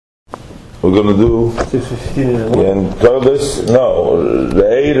We're going to do 6:15 in Tolis. No,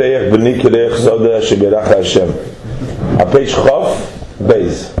 Re'ei Re'ech B'ni Kirech Soda Sheberach Hashem. On page Chav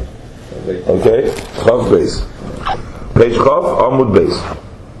Beis. Okay, Chav Beis. Page Chav Amud Beis,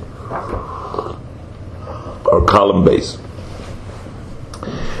 or column Beis.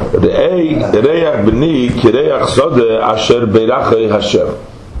 Re'ei Re'ech B'ni Kirech Soda Asher Berach Hashem.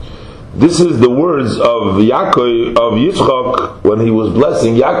 This is the words of Yaakov, of Yitzchak, when he was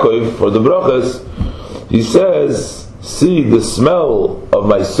blessing Yaakov for the brachas. He says, see the smell of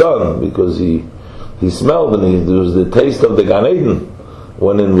my son, because he smelled and there was the taste of the Gan Eden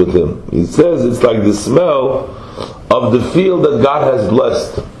went in with him. He says it's like the smell of the field that God has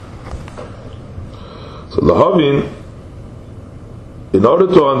blessed. So Lahavin, in order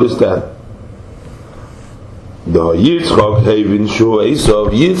to understand, the Yitzchak Havin Shu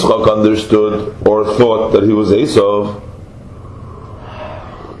Esav, Yitzchak understood or thought that he was Esav.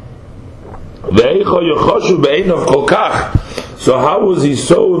 So how was he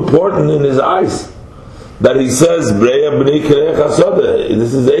so important in his eyes that he says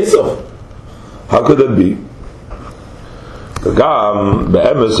this is Esav? How could that be?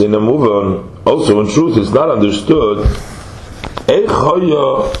 Also in truth it's not understood.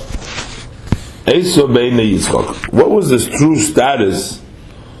 What was this true status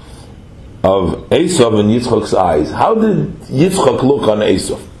of Esav in Yitzchak's eyes? How did Yitzchak look on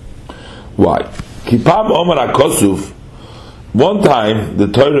Esav? Why? Kipam Omar HaKosuf. One time the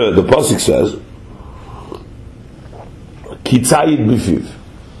Torah, the Pasuk says, Kitzayid Bifiv,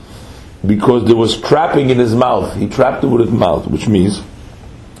 because there was trapping in his mouth. He trapped it with his mouth, which means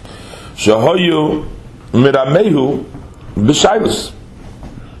Shahoyu Miramehu B'Shailus.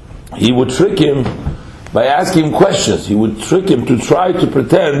 He would trick him by asking him questions. He would trick him to try to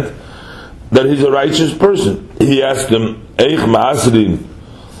pretend that he's a righteous person. He asked him, Eich Ma'asrin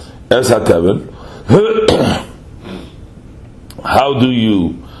Es HaTeven, how do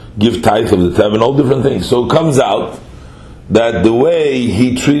you give tithe of the Teven? All different things. So it comes out that the way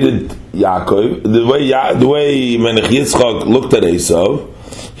he treated Yaakov, the way Melech Yitzchak looked at Esav,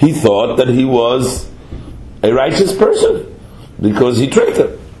 he thought that he was a righteous person because he tricked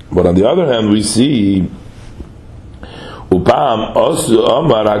him. But on the other hand, we see Upam Osu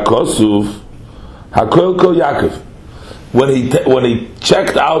Omar HaKosuf HaKol Kol Yaakov. When he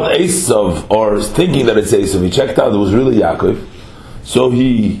checked out Esav, or thinking that it's Esav, he checked out it was really Yaakov. So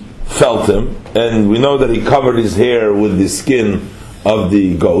he felt him, and we know that he covered his hair with the skin of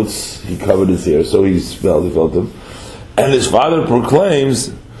the goats. He covered his hair, so he felt him. And his father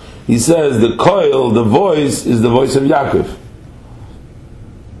proclaims, he says, the koil, the voice, is the voice of Yaakov.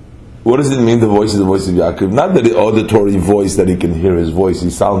 What does it mean, the voice is the voice of Yaakov? Not that the auditory voice that he can hear his voice,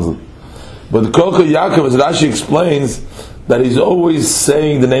 he sounds like. But the Kolka Yaakov, as Rashi explains, that he's always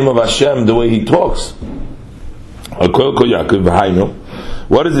saying the name of Hashem the way he talks. Kolka Yaakov, v'hainu.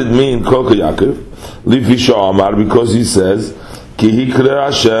 What does it mean, Kolka Yaakov? Lifisha Amar, because he says, Ki hikre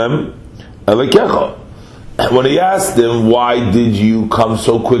Hashem elekecha. When he asked him, why did you come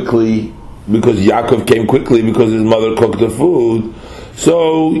so quickly? Because Yaakov came quickly because his mother cooked the food.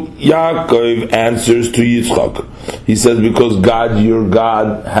 So Yaakov answers to Yitzchak. He says, because God, your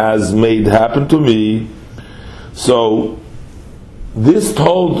God, has made happen to me. So this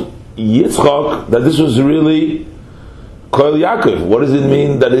told Yitzchak that this was really Koil Yaakov. What does it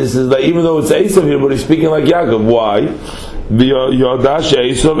mean that this is like, even though it's Esav here, but he's speaking like Yaakov? Why? He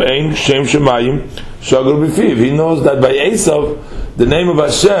knows that by Esav, the name of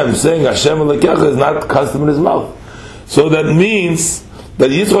Hashem, saying Hashem Elekecha, is not custom in his mouth. So that means that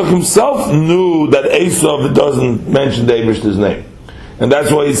Yitzchak himself knew that Esav doesn't mention the Eibishter's name. And that's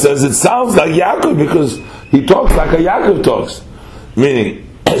why he says it sounds like Yaakov, because he talks like a Yaakov talks. Meaning,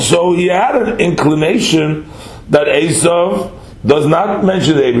 so he had an inclination that Esav does not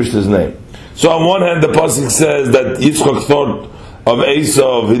mention the Eibishter's name. So on one hand, the pasuk says that Yitzchak thought of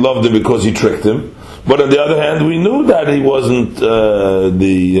Esav, he loved him because he tricked him. But on the other hand, we knew that he wasn't that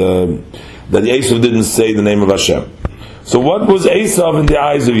Esav didn't say the name of Hashem. So what was Esav in the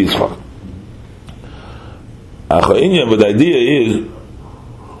eyes of Yitzchak? But the idea is,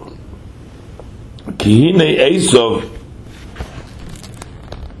 Kihine Esav,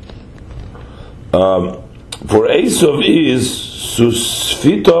 for Esav is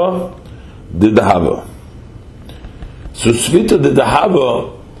Susfita de Dahava. Susfita de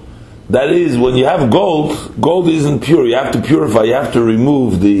Dahava, that is, when you have gold isn't pure. You have to purify. You have to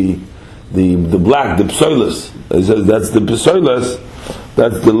remove the black, the psoilus. He says that's the psoilus,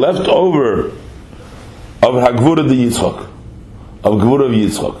 that's the leftover of Hagvura de Yitzchak, of Gvura of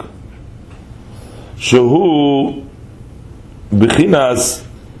Yitzchak. Shehu Bechinas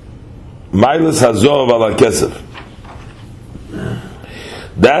Mailas Hazov ala Kesef.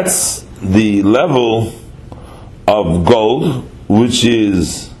 That's the level of gold which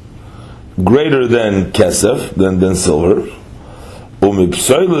is greater than Kesef, than silver.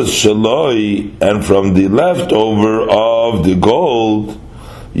 Umipsoilas Shaloi, and from the leftover of the gold,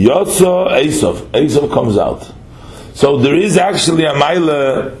 Yotza Esav. Esav comes out. So there is actually a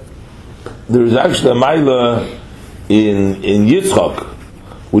Maila. There is actually a Maila in Yitzchak,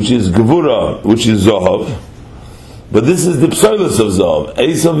 which is Gevura, which is Zohav. But this is the Psoilus of Zohav.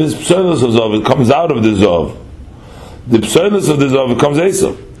 Esav is Psoilus of Zohav. It comes out of the Zohav. The Psoilus of the Zohav becomes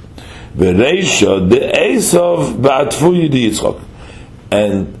Esav. Vereisha, the Esav Ba'atfu Yidi Yitzchak.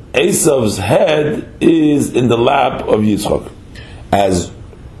 And Esav's head is in the lap of Yitzchak. As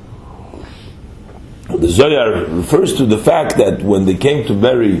the Zohar refers to the fact that when they came to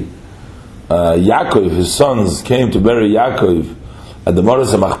bury Yaakov, his sons came to bury Yaakov at the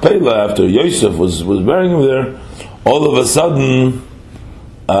Maras HaMachpelah after Yosef was burying him there, all of a sudden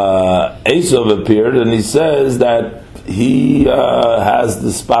Esav appeared and he says that he has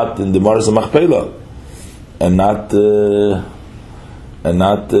the spot in the Maras HaMachpelah and not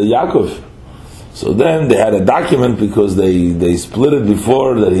Yaakov. So then they had a document because they split it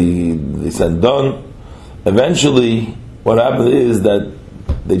before that they said done. Eventually what happened is that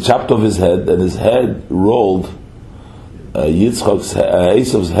they chopped off his head and his head rolled, Esav's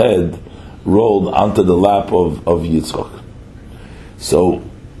head rolled onto the lap of Yitzchak. So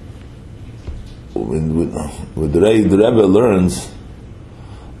with the Rebbe learns,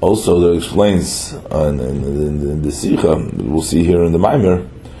 also there explains in the Sikha, we'll see here in the Maimer,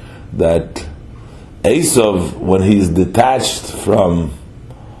 that Esav, when he's detached from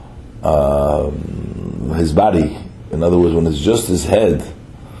his body, in other words, when it's just his head,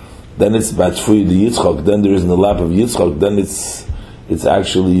 then it's Batfui the Yitzchak, then there is in the lap of Yitzchak, then it's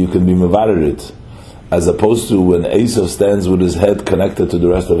actually, you can be mevarer it, as opposed to when Esav stands with his head connected to the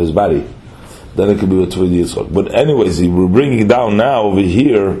rest of his body, then it can be Batfui the Yitzchak. But anyways, we're bringing down now over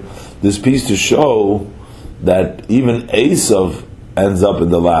here this piece to show that even Esav ends up in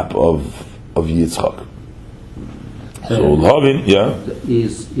the lap of Yitzchak. So Lavin, yeah.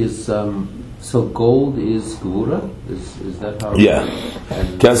 So gold is Gevura? Is that how? Yeah.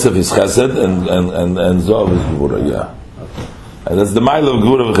 Kesef is Chesed and Zohav is Gevura. Yeah. Okay. And that's the mile of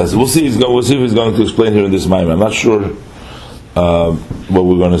Gevura and Chesed. We'll see if he's going to explain here in this mile. I'm not sure what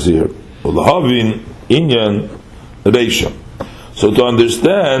we're going to see here. Lavin Inyan Reisha. So to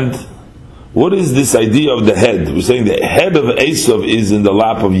understand what is this idea of the head, we're saying the head of Esav is in the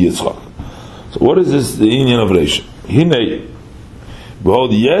lap of Yitzchak. So what is this? The Inyan of Reisha. Hinei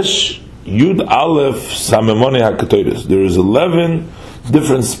behold yesh Yud Aleph Samemone HaKetoros. There is 11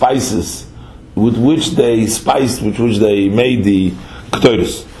 different spices with which they made the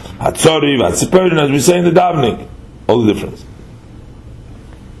Ketoros. Hatzori, Hatziperin, as we say in the Davening. All the difference.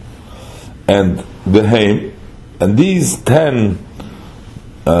 And the Haim, and these 10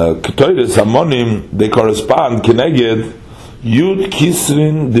 Ketoros, Hamonim, they correspond, Keneged, Yud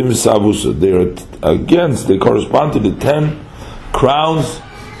Kisrin Dimsavusa. They correspond to the 10 crowns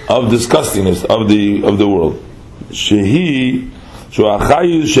of disgustingness of the world. Shehi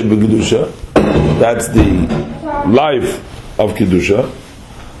Shuachayus Shebegedusha. That's the life of Kedusha.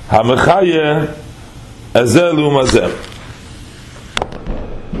 Hamechaye Azelu Mazem.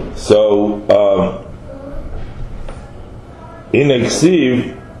 So in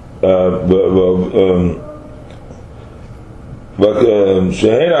Eksiv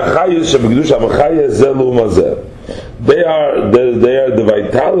Shehi Achayus Shebegedusha Hamechaye Azelu Mazem. They are the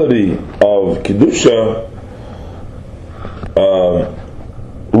vitality of Kedusha,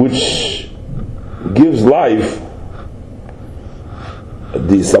 which gives life.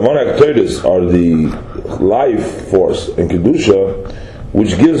 The Samonak Toides are the life force in Kedusha,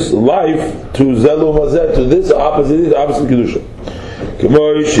 which gives life to Zelu Mazeh, to this opposite Kedusha.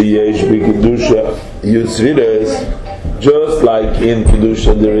 Just like in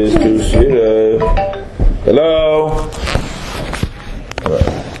Kedusha there is two Svirah. Hello.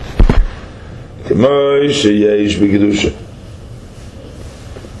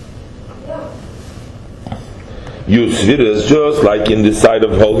 You Sviras, just like in the side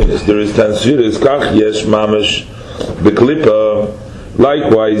of holiness, there is 10 Sviras. Kach yesh mamash beklipa.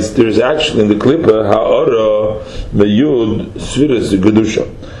 Likewise, there is actually in the klipa ha'ora meyud Sviras Kedusha.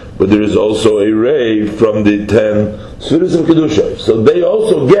 But there is also a ray from the 10 Sviras of Kedusha. So they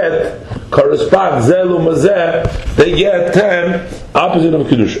also correspond Zelu Mazeh, they get 10 opposite of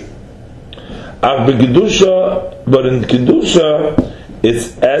Kedusha. But in Kedusha,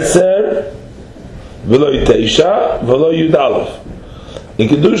 it's Eser, V'lo Teisha, V'lo Yud Aleph. In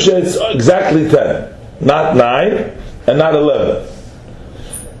Kedusha it's exactly 10, not 9 and not 11.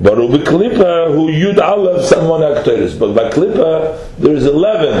 But Ubi Klippa, who Yud Aleph, someone Akteris. But by Klippa, there is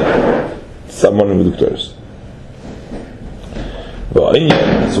 11, someone with Akteris.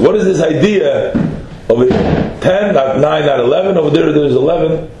 So what is this idea of 10, not 9, not 11? Over there's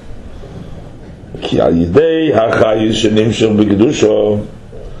 11.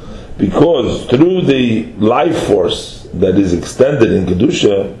 Because through the life force that is extended in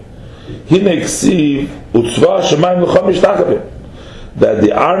Kedusha, that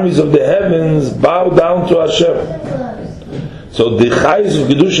the armies of the heavens bow down to Hashem. So the chayes of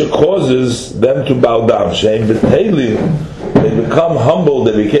Kedusha causes them to bow down. Shein b'teilim, they become humble,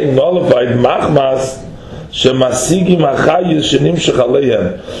 they became nullified, machmas, shemasigim hachayis shenimshech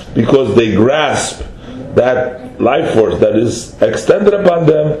aleihem, because they grasp that life force that is extended upon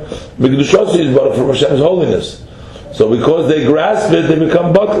them, Mikdushos is but from Hashem's holiness. So because they grasp it, they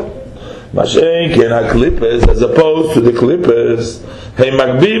become bottled. Mashen ken ha-klippers, as opposed to the klippers, hey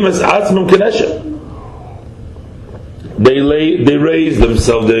magbim es atzmim keneshem. They raise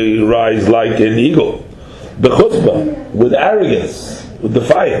themselves, they rise like an eagle. B'chutzpah, with arrogance, with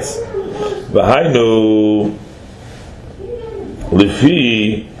defiance. V'hainu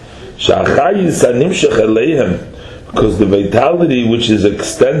lifi sha'achayis hanimshech aleihem, because the vitality which is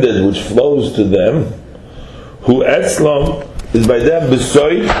extended, which flows to them, who etzlam, is by them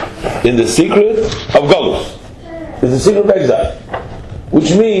besoy in the secret of Galus. It's the secret of exile.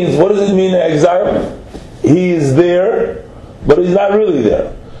 Which means, what does it mean in exile? He is there, but he's not really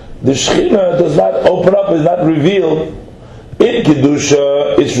there. The Shekhinah does not open up, is not revealed. In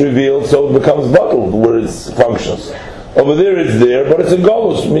Kedusha, it's revealed, so it becomes bottled where it functions. Over there it's there, but it's in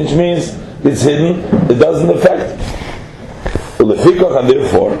Galus, which means it's hidden, it doesn't affect. And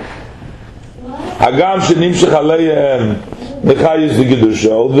therefore, Hagam shenimshech aleihem mechayis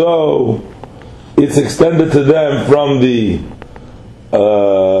v'kedusha, although it's extended to them from the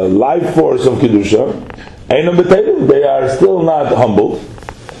life force of Kedusha, einam b'teilim, they are still not humbled.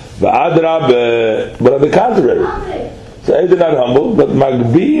 V'adrab, but on the contrary, so they're not humbled, but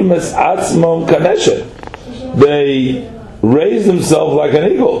magbim es atzmon kaneshet, they raise themselves like an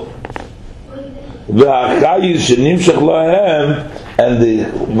eagle. V'achayis shenimshech lahem, and the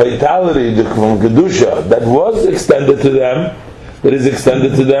vitality from Kedusha that was extended to them, that is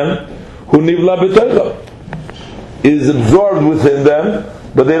extended to them, who nivla b'toicha, is absorbed within them,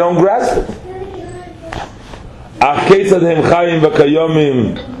 but they don't grasp it. Ach ketzad hem chayim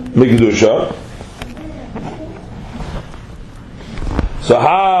v'kayomim mikdusha. So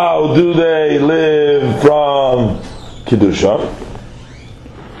how do they live from Kedusha?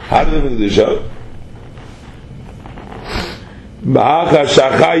 How do they live from Kedusha?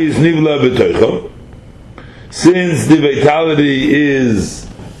 Since the vitality is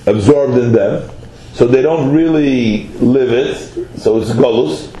absorbed in them, so they don't really live it, so it's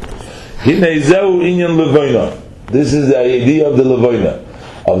Golus. This is the idea of the Levoina,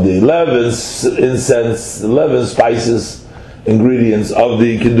 of the 11 incense, 11 spices, ingredients of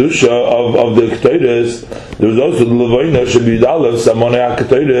the Kedusha, of the Ketores. There's also the Levoina, Shabidalev, Samonei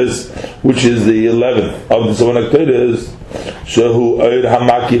HaKetores, which is the 11th of the Samonei HaKetores.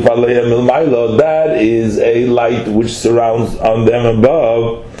 That is a light which surrounds on them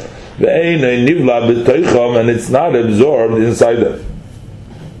above, and it's not absorbed inside them.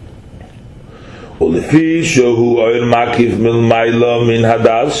 And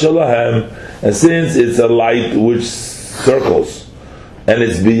since it's a light which circles and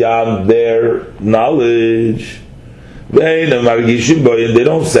it's beyond their knowledge, and they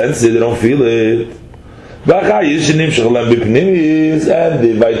don't sense it, they don't feel it, and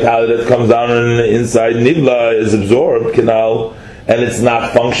the vitality that comes down on the inside nivla is absorbed, canal, and it's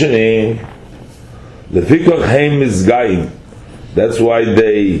not functioning. That's why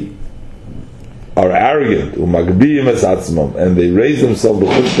they are arrogant, and they raise themselves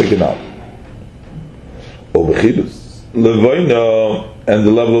and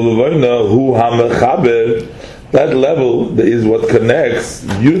the level of Levoina, who hamechaber, that level is what connects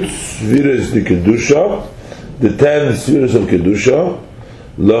Yud Sfiras the Kedusha, the 10 Sfiras of Kedusha,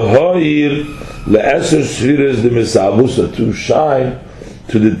 Lahoir Le'eser Sfiras the Mesabusa, to shine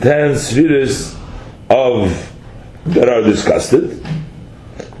to the 10 Sfiras of that are disgusted,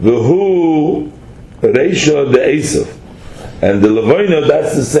 V'hu Reisha the Esav, and the Levoina,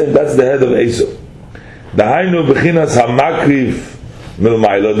 that's the same, that's the head of Esav. The Hainu Bechinas HaMakrif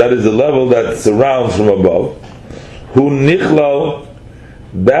Milmaila, that is the level that surrounds from above. Who Nichlal,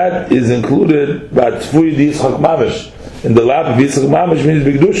 that is included Batfui di Yitzchak Mamish, in the lap of Yitzchak Mamish means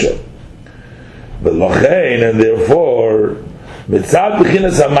Bigdusha. But Lochein, and therefore Mitzad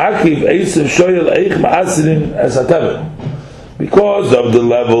b'chinas hamakiv Esav shoyel eich ma'asirin es hatevel. Because of the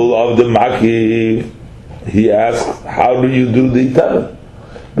level of the makiv, he asked, how do you do the tevel?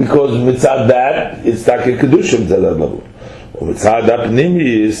 Because mitzad that, it's like a kedushim to that level. Mitzad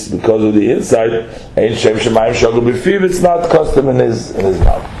apnimi is because of the inside, ein shem shemayim shogel b'fiv, it's not custom in his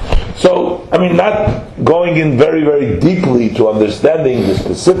mouth. So, I mean, not going in very, very deeply to understanding the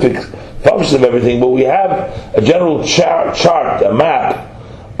specific functions of everything, but we have a general chart, a map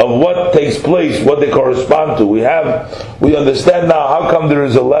of what takes place, what they correspond to. We understand now how come there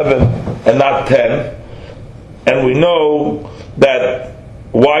is 11 and not 10, and we know that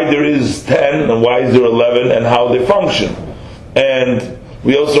why there is 10 and why is there 11 and how they function. And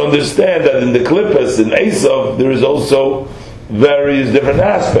we also understand that in the Klippas, in Esav, there is also various different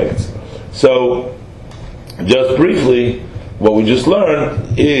aspects. So, just briefly, what we just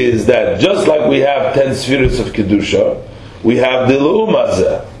learned is that just like we have 10 spheres of Kedusha, we have the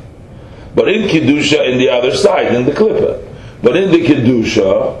Le'umazeh. But in Kedusha, in the other side, in the Klippa. But in the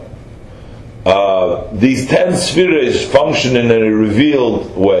Kedusha, these 10 spheres function in a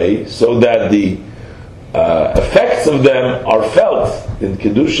revealed way, so that the effects of them are felt in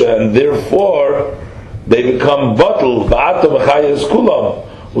Kedusha, and therefore they become bottled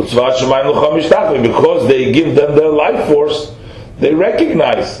because they give them their life force. They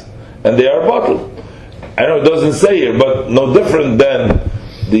recognize and they are bottled. I know it doesn't say here, but no different than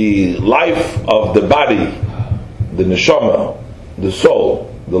the life of the body, the neshama, the soul,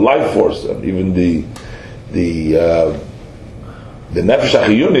 the life force, and even the nefesh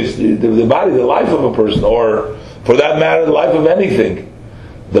achiyunis, the body, the life of a person, or for that matter, the life of anything.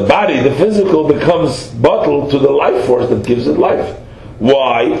 The body, the physical, becomes bottled to the life force that gives it life.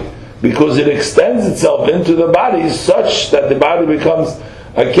 Why? Because it extends itself into the body such that the body becomes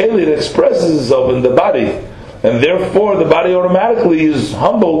a keli that expresses itself in the body, and therefore the body automatically is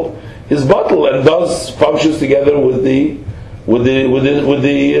humbled, is bottled, and thus functions together with the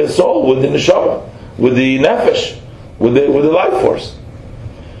soul, with the neshama, with the nefesh, with the life force.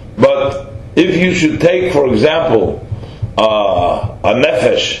 But if you should take, for example, a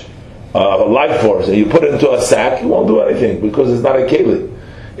nefesh, a life force, and you put it into a sack, it won't do anything because it's not a keli.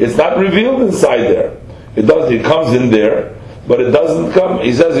 It's not revealed inside there. It comes in there, but it doesn't come.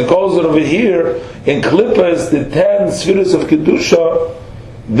 He says he calls it over here in Klippas, the 10 spheres of Kedusha,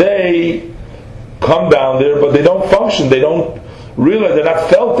 they come down there, but they don't function. They don't realize, they're not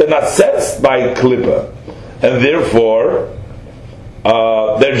felt, they're not sensed by Klippa, and therefore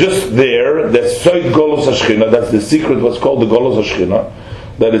they're just there. That's Soid Golos HaShechina. That's the secret, what's called the Golos HaShechina,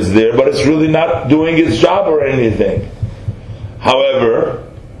 that is there, but it's really not doing its job or anything. However,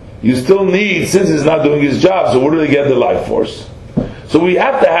 you still need, since it's not doing its job, so where do they get the life force? So we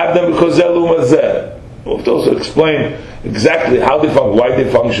have to have them because they're Lumazeh. We'll have to also explain exactly how they function, why they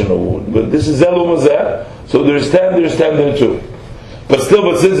function. But this is Zelumazeh, so there's 10 there too. But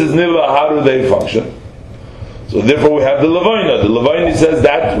since it's Nila, how do they function? So therefore we have the Levaina. The Levaina says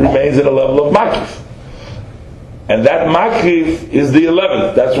that remains at a level of Makif. And that Makif is the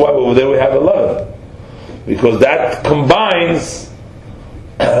 11th. That's why over there we have 11. Because that combines,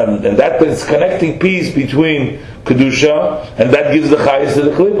 and that is connecting piece between Kedusha, and that gives the Chayes to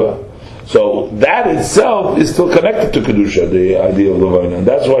the Klippa. So that itself is still connected to Kedusha, the idea of Levaina. And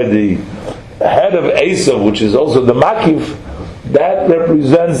that's why the head of Esav, which is also the Makif, that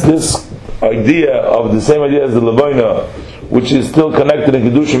represents this idea of the same idea as the Levaina, which is still connected in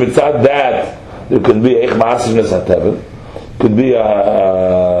Kedusha. Mitzad that, there can be Eich Ma'asir Nes HaTevel, could be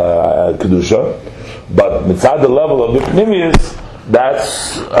a Kedusha, but mitzad the level of the Pnimius,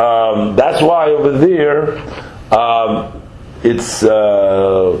 that's why over there it's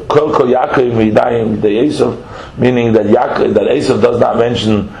Kol Kol Yaakov Midayim the Esav, meaning that Esav does not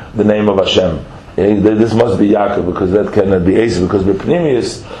mention the name of Hashem. This must be Yaakov because that cannot be Esav, because the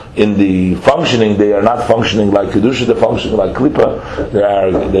Pnimius in the functioning, they are not functioning like Kedusha, they're functioning like Klippa.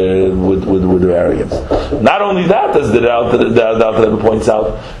 They're with their arrogance. Not only that, as the Alter Rebbe points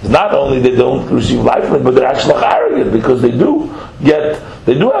out, not only they don't receive life from it, but they're actually arrogant because they do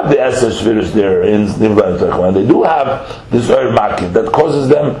have the Esser Shviris there in Nivlan, and they do have this Eir Makif that causes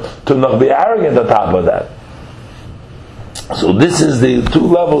them to not be arrogant on top of that. So this is the two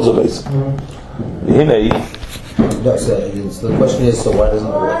levels of Esav. No, so the question is, so why doesn't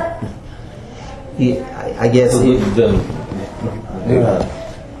it work? I guess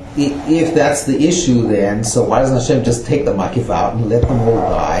if that's the issue, then so why doesn't Hashem just take the makif out and let them all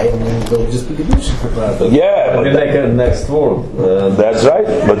die, and then they'll just be kedusha? Yeah, We make a next world. that's right.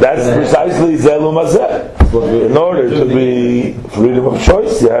 But that's precisely Zelum Hazeh. In order to be freedom of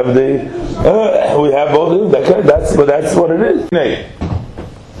choice, you have we have both of them. Okay, that's what it is.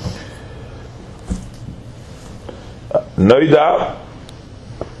 Noida,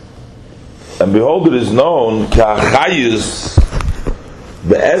 and behold, it is known Ka'achayus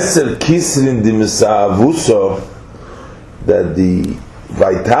be'eser kisrin di misa'avuso, that the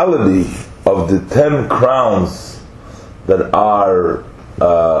vitality of the 10 crowns that are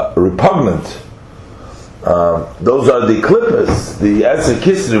repugnant, those are the klippas, the eser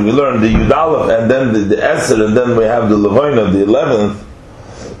kisrin. We learned the Yudalef, and then the eser, and then we have the levoina, the 11th.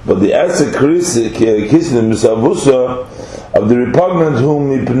 But the eser kisrin misavusa of the repugnant whom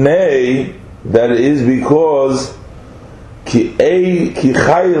mipnei, that is because ki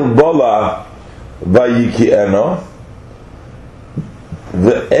chayil bola vayikieno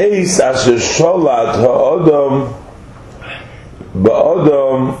the eis asher sholat ha'odom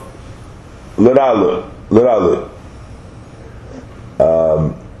ba'odom l'ralu.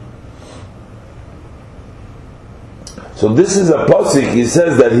 So this is a posik. He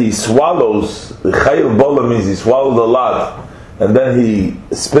says that he swallows. The chayil bola means he swallowed a lot, and then he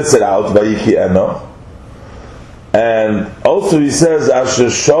spits it out. Vayiki eno. And also he says asher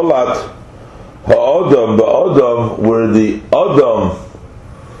sholat ha'odom ba'odom, where the odom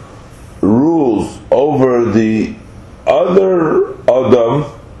rules over the other odom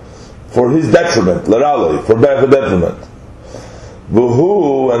for his detriment, l'ralei, for detriment.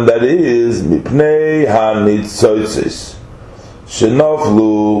 Vuhu, and that is mipnei hanitzotzis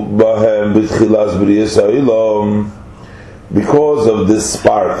shenoflu bahem b'tchilas b'riyas ha'olam, because of the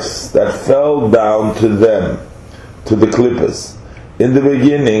sparks that fell down to them, to the klippas, in the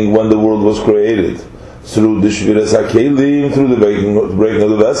beginning when the world was created, through the shviras hakelim, through the breaking of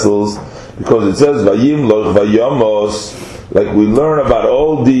the vessels, because it says vayimloch vayamos, like we learn about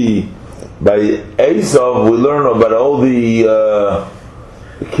all the. By Esav, we learn about all the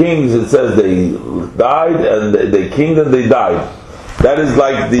kings. It says they died and they kinged and they died. That is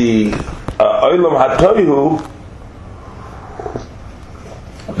like the Olam HaToihu,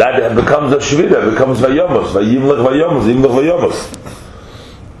 that becomes a Shvira, becomes Vayomos, Vayimlech Vayomos, Yimlech Vayomos.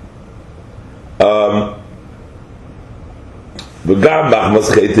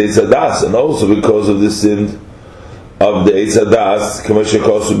 And also because of the sin of the Eitz Hadas,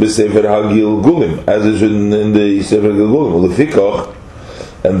 Kamashikosu b'Sefer Hagil Gulim, as is in the Sefer Hagil Gulim, Lefikach,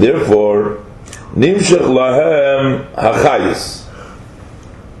 and therefore Nimshach Lahem Hachayis,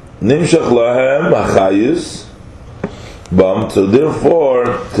 so therefore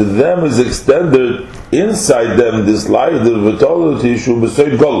to them is extended inside them this life, the vitality Shu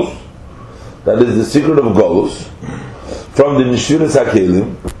B'Soid Golus, that is the secret of Golus, from the Nishviras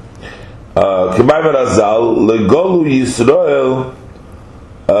HaKelim. K'maymer Azal legolu Yisrael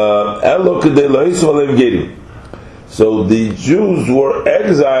elo k'dei lo yisu aleim gerim. So the Jews were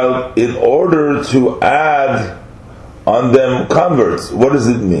exiled in order to add on them converts. What does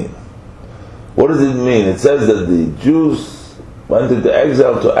it mean? What does it mean? It says that the Jews went into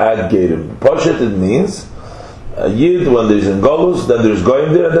exile to add gerim. Poshet, it means a yid, when there's in Golus, then there's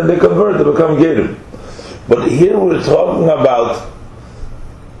going there, and then they convert, they become gerim. But here we're talking about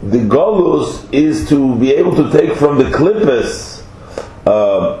the Golus is to be able to take from the klippas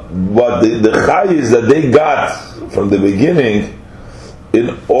what the chayis that they got from the beginning,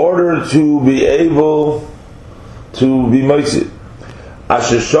 in order to be able to be moitzit.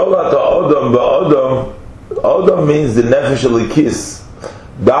 Asher sholat ha'odom ba'odom, odom means the nefesh alikis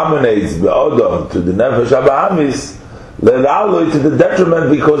dominates ba'odom to the nefesh ha'ba'amis, le'laloi, to the detriment,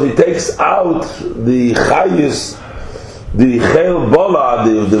 because he takes out the chayis, the chayil bola,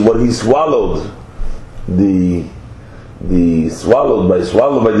 the what he swallowed, the swallowed by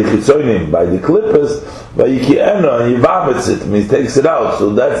the chitzonim, by the klippas, by yiki'ena, and he vomits it, means takes it out.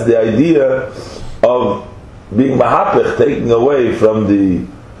 So that's the idea of being mahapech, taking away from the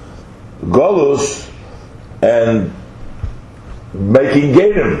golus and making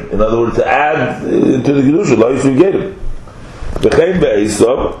gerim. In other words, to add into the kedusha, lo yishuv gerim. V'chein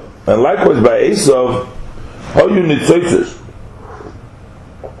be'esav, and likewise by Esav, how you nitzotzes.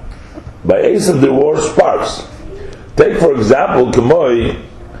 By Esav there were sparks. Take for example, K'moi,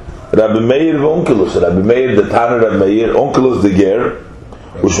 Rabbi Meir v'Onkelos, Rabbi Meir the Tanner, Rabbi Meir, Onkelos the Ger,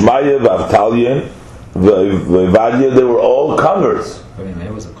 Ushmaya v'Avtalien, v'Evadia, they were all converts. Rabbi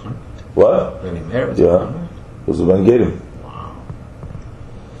Meir was a convert? What? Rabbi Meir was a convert? It was a Ben Gerim. Wow.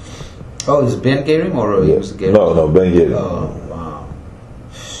 Oh, it was Ben Gerim or he was a Gerim? No, Ben Gerim. Oh, wow.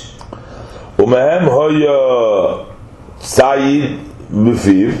 Umehem hoya tzayid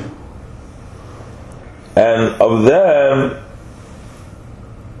b'fiv, and of them,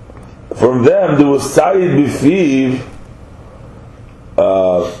 from them there was tzayid b'fiv,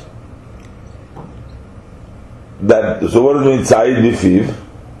 so what does it mean tzayid b'fiv?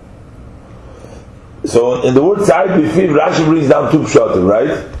 So in the word tzayid b'fiv, Rashi brings down two pshatim,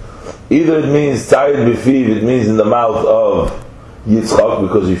 right? Either it means tzayid b'fiv, it means in the mouth of Yitzchak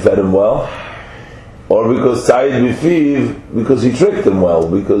because he fed him well, or because tzayid b'fiv because he tricked him well,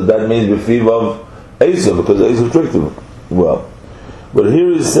 because that means b'fiv of Esav, because Esav tricked him well. But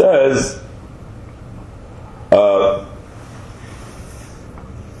here he says,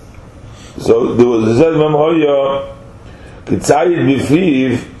 so there was, it says, Memhoya, K'tzayid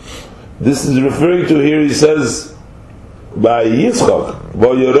b'fiv, this is referring to here, he says, by Yitzchak,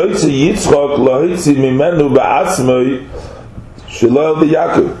 V'yoroitze Yitzchak lahitzi mimenu ba'atzmei shelo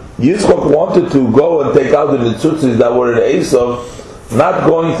b'Yaakov. Yitzchak wanted to go and take out the nitzutzis that were in Esav, not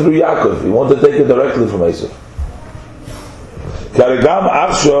going through Yaakov. He wanted to take it directly from Esav. Karagam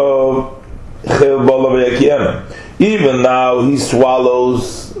achshav chel bola v'yakiena. Even now he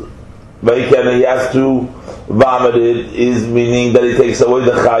swallows v'yakiena, he has to vomit it, is meaning that he takes away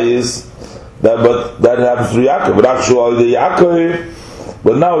the chayis, but that happens through Yaakov.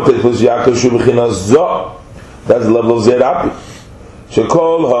 But now it takes place Yaakov shubichinas zo. That's the level of Zerapi.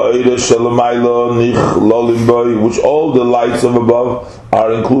 Shekol ha'ira shalamayla nichlolim boy, which all the lights of above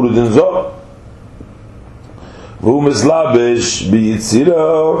are included in zo. V'hu mislabish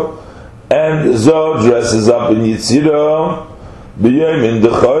b'yitzira, and zo dresses up in yitzira, b'yom in the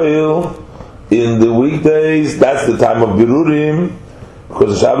chayil, in the weekdays. That's the time of birurim,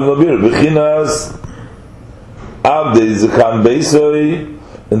 because Shabbos no bir. B'chinas avdei zekan beisoi,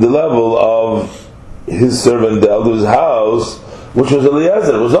 in the level of his servant, the elder's house, which was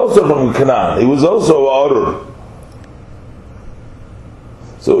Eliezer, was also from Canaan. He was also Arur.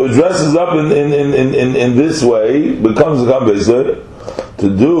 So it dresses up in this way, becomes zekan beisoi, to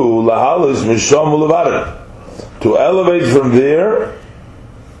do lahalish misham ulevarim, to elevate from there,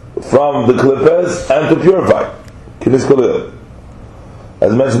 from the klippes, and to purify. Kinis kolil,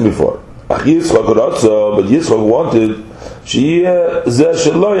 as mentioned before. But Yitzchak wanted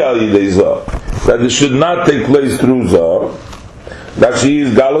that it should not take place through Zah, that she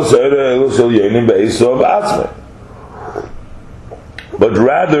is galus be'esav, but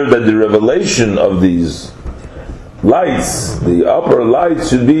rather that the revelation of these lights, the upper lights,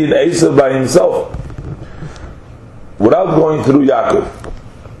 should be in Esav by himself, without going through Yaakov.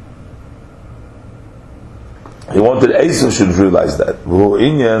 He wanted Esav should realize that.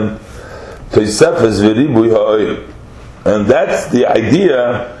 And that's the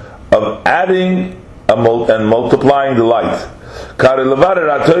idea of adding and multiplying the light.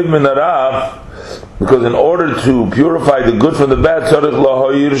 Because in order to purify the good from the bad,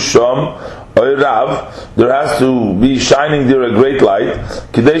 there has to be shining there a great light,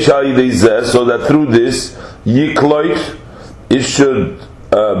 so that through this, it should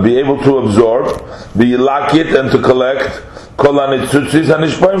be able to absorb, be lakit, and to collect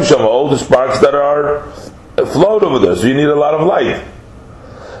all the sparks that are float over there. So you need a lot of light.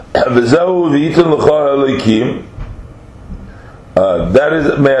 That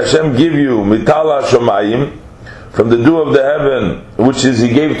is, may Hashem give you mitala shamayim, from the dew of the heaven, which is he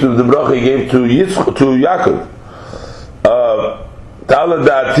gave to the bracha, he gave to Yaakov. Tala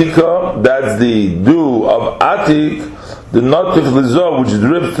da'atika, that's the dew of Atik, the notif lizah, which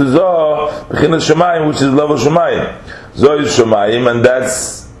drips to Zah, b'chinas shamayim, which is level shamayim. Zah is shamayim, and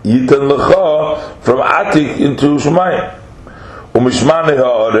that's yitan lecha, from Atik into shamayim. Umishmane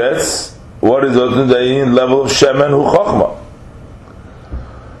ha'aretz, what is the level of shemen hu chokhmah.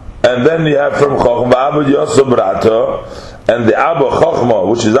 And then you have from chokhmah, Abba Yosef Brata, and the Abba chokhmah,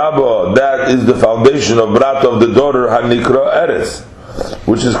 which is Abba, that is the foundation of Brata, of the daughter Hanikra Eretz,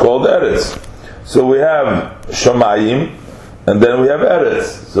 which is called Eretz. So we have Shamayim, and then we have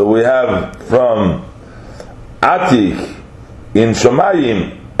Eretz. So we have from Atik in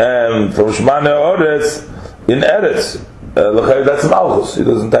Shamayim, and from Shmane Eretz in Eretz. That's Malchus, he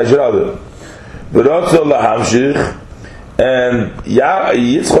doesn't touch it other. But also Lahamshich, and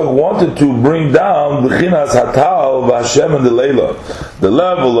Yitzchak wanted to bring down B'chinas Hatal V'Hashem and the Leila, the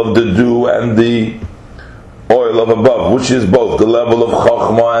level of the dew and the oil of above, which is both the level of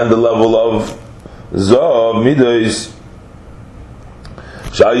Chokhmah and the level of Zah, Midos.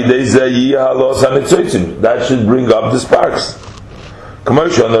 That should bring up the sparks.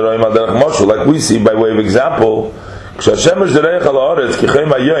 Like we see by way of example,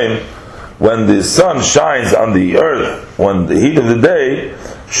 when the sun shines on the earth, when the heat of the day,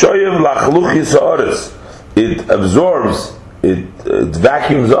 Shoyev lachluchis ha'aretz. It absorbs, it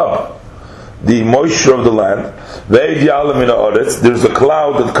vacuums up the moisture of the land. Ve'ed ya'alem min ha'aretz. There's a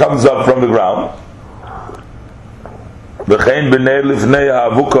cloud that comes up from the ground. V'chein b'nei lifnei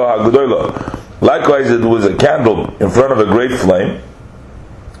ha'avuka ha'gedola. Likewise, it was a candle in front of a great flame.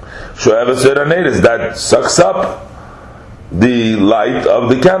 Shoyev ha'seraneiris, that sucks up the light of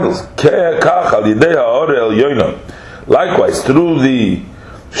the candles. Likewise, through the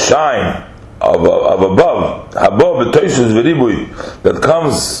shine of above, that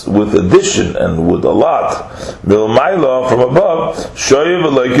comes with addition and with a lot, from above,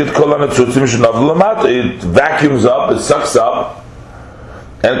 it vacuums up, it sucks up,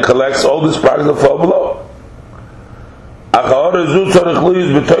 and collects all these parts that fall below.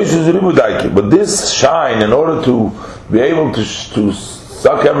 But this shine, in order to be able to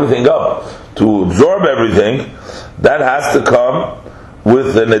suck everything up, to absorb everything, that has to come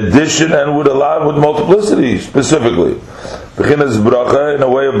with an addition and with multiplicity specifically. In a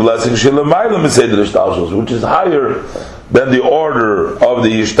way of blessing, which is higher than the order of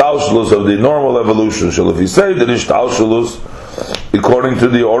the ishtalshalus of the normal evolution. If you say that ishtalshalus, according to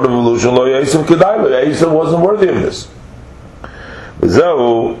the order of evolution, Esav wasn't worthy of this.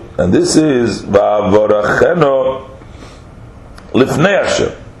 And this is Va'avoracheno Lifnei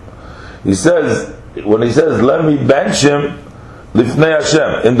Hashem. He says, when he says, let me bench him Lifnei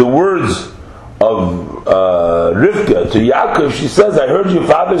Hashem, in the words of Rivka to Yaakov, she says, I heard your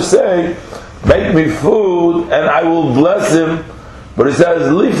father say, make me food and I will bless him. But he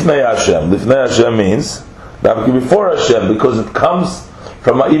says Lifnei Hashem. Lifnei Hashem means that before Hashem, because it comes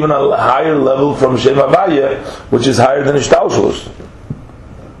from even a higher level from Shem Havaya, which is higher than Ishtalshalus.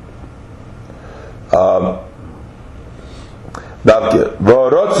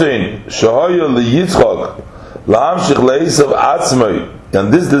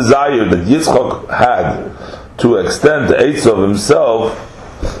 And this desire that Yitzchak had to extend to Esav himself,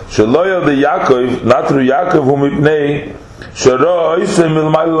 not through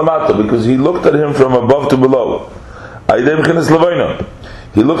Yaakov, because he looked at him from above to below.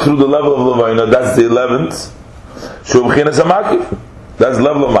 He looked through the level of Levina, that's the 11th. That's the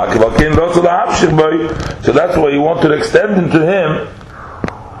level of Makiv. So that's why he wanted to extend into him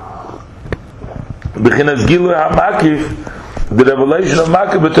the revelation of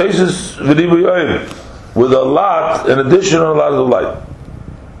Makiv with a lot, an additional lot of light.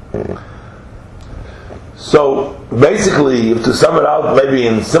 So basically, to sum it out maybe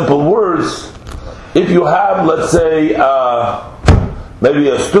in simple words, if you have, let's say, maybe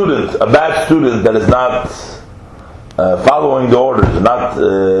a bad student that is not following the orders, not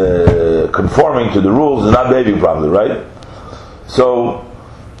conforming to the rules, is not behaving properly, right? So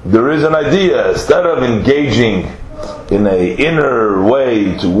there is an idea, instead of engaging in an inner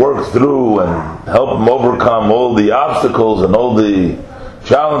way to work through and help him overcome all the obstacles and all the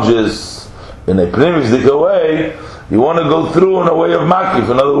challenges in a pneumistic way, you want to go through in a way of makif.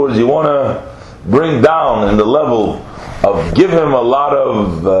 In other words, you want to bring down in the level of give him a lot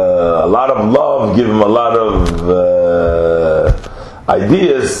of love, give him a lot of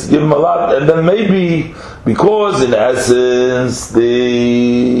ideas, give him a lot, and then maybe because in essence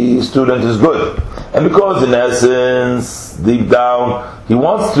the student is good, and because in essence deep down he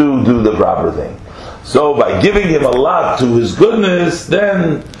wants to do the proper thing, so by giving him a lot to his goodness,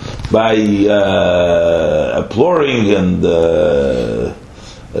 then by imploring and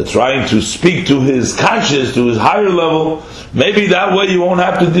trying to speak to his conscious, to his higher level, maybe that way you won't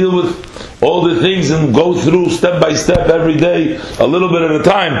have to deal with all the things and go through step by step every day, a little bit at a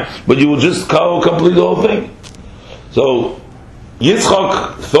time, but you will just complete the whole thing. So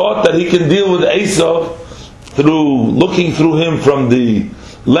Yitzchak thought that he can deal with Esav through looking through him from the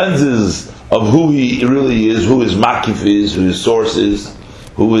lenses of who he really is, who his makif is, who his source is,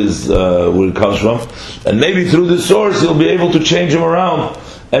 who is where it comes from, and maybe through this source he'll be able to change him around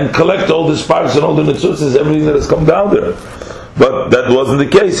and collect all the sparks and all the nitzutzes, everything that has come down there. But that wasn't the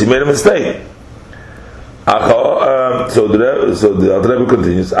case. He made a mistake. So the Alter Rebbe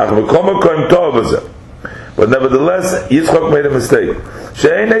continues. But nevertheless, Yitzchak made a mistake.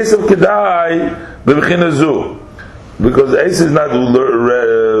 Because Esav is not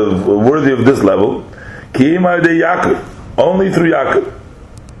worthy of this level. Only through Yaakov.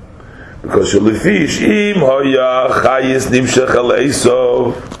 Because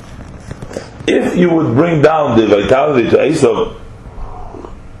if you would bring down the vitality to Esav,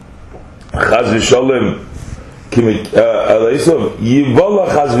 Chaz v'sholem Esav Yivola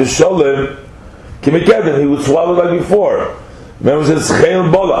Chaz v'sholem Kimikedim, he would swallow like before. Remember it says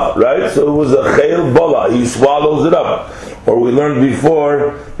Cheil Bola, right? So it was a Cheil Bola, he swallows it up. or we learned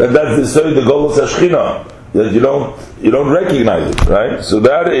before that that's the Golos Hashchina, that you don't recognize it, right? So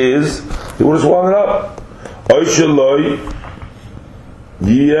that is, he would have swung it up.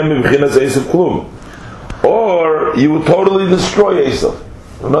 Or you would totally destroy Esav.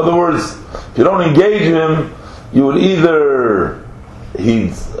 In other words, if you don't engage him, you would either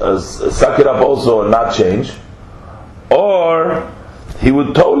he'd suck it up also and not change, or he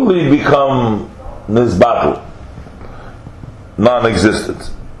would totally become Nizbatu,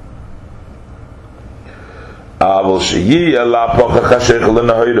 non-existent. But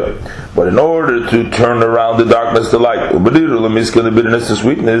in order to turn around the darkness to light, the bitterness to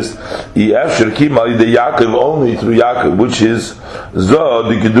sweetness, only through Yaakov, which is Zoh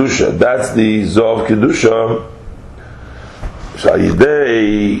the Kedusha. That's the Zoh of Kedusha.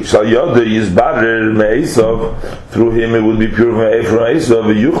 Through him it would be pure from Esav,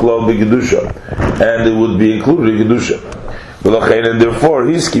 and it would be included in Kedusha. And therefore,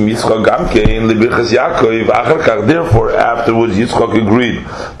 therefore, afterwards, Yitzchak agreed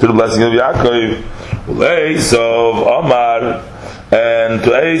to the blessing of Yaakov. Esav Omar, and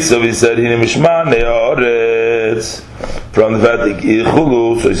to Esav he said, from the fact that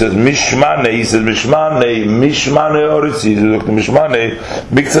so he says Mishmane, he says Mishmane Oretz, he says Mishmane,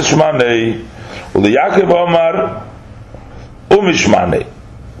 Miksa Shmane, the Yaakov Omar Umishmane,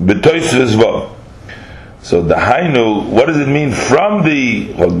 Betois Vezvav. So the Hainu, what does it mean from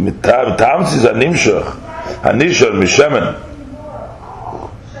the Tamsis Animshach, Hanishar Mishemen,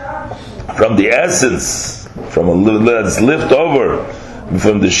 from the essence, from a little that's lift over,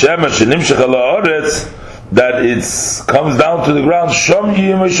 from the Shemen Shenimshach Ala Oretz, that it comes down to the ground. Shom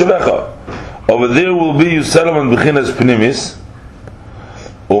Yiyim Yishavecha. Over there will be your settlement Bechinas Pnimis,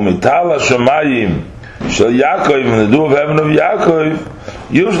 Umitala Shamayim Shel Yaakov, in the door of heaven of Yaakov,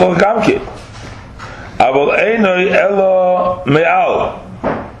 Yushal Kamke. Avol Einoi Elo Me'al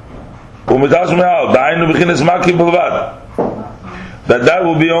Umitas Me'al Dainu Bechinas Makiv Belvad, that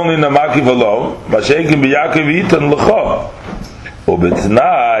will be only in the Makiv alone. Masheikim B'Yaakov Yitan L'cho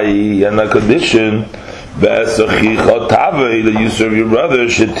Ubetnai, and a condition that you serve your brother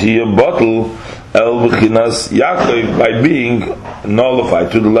Shetia Bottle El Bechinas Yaakov, by being nullified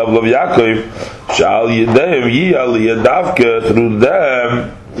to the level of Yaakov. Shal Yedem Yiyal Yadavke, through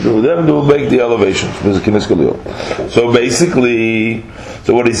them they will make the elevation. So basically,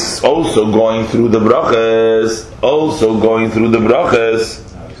 so what is also going through the brachas, so also going through the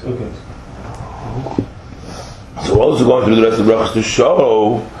rest of the brachas to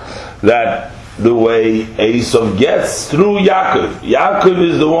show that the way Esav gets through Yaakov. Yaakov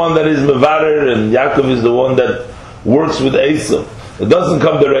is the one that is mevarer, and Yaakov is the one that works with Esav. It doesn't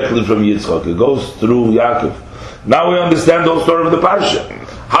come directly from Yitzchak. It goes through Yaakov. Now we understand the whole story of the parsha.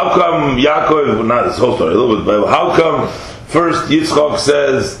 How come Yaakov? Not this whole story, a little bit. But how come first Yitzchak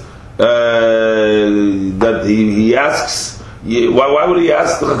says that he asks? Why would he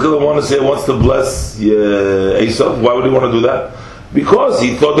ask? The Chachila wants to bless Esav. Why would he want to do that? Because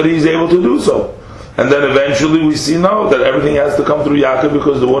he thought that he's able to do so. And then eventually we see now that everything has to come through Yaakov,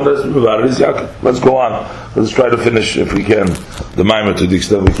 because the one that's about it is Yaakov. Let's go on. Let's try to finish, if we can, the Maimon to the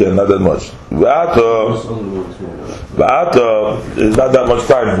extent we can, not that much. V'ato, there's not that much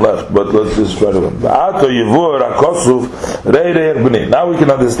time left, but let's just try to go. V'ato yivur akosuf rei rei b'nei. Now we can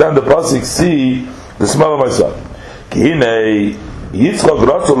understand the pasuk, see the smell of my son. Kihine, Yitzchak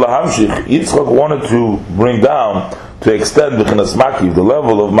ratzol lahamshich, Yitzchak wanted to bring down, to extend Bechinas Makiv, the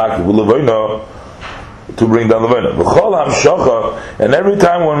level of Makiv, Levoino, to bring down Levoino. V'chol hamshocha, and every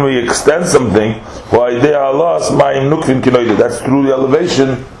time when we extend something, that's through the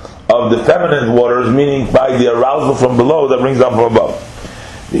elevation of the feminine waters, meaning by the arousal from below that brings down from above.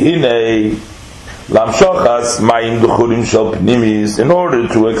 V'hinei lamshochas mayim duchurim shel pnimis, in order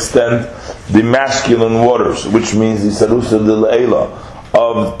to extend the masculine waters, which means the sarusa de le'ela,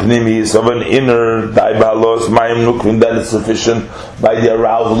 of pnimis, of an inner daibalos mayim nukvin, that is sufficient by the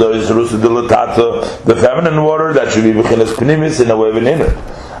arousal. There is rusa dilatata, the feminine water that should be bechinas pnimis in a way of an inner.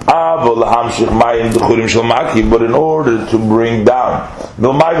 But in order to bring down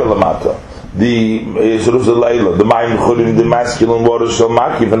the mayim, the masculine water shall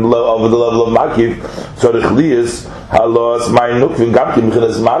makiv, and over the level of makiv, so the chliyas halos mayim nukvin gamkin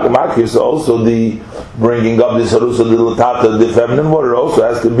bechinas makiv. So also the bringing up this harusa dilatata, the feminine water, also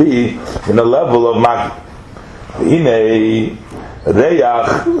has to be in a level of makiv. Hine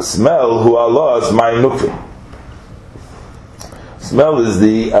reyach, smell, hu halos mayim nukvin. Smell is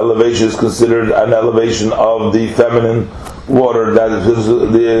the elevation, is considered an elevation of the feminine water, that is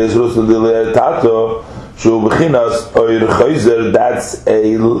harusa dilatata. That's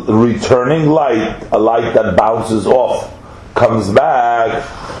a returning light, a light that bounces off comes back,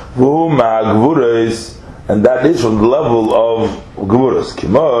 and that is from the level of Gvuras.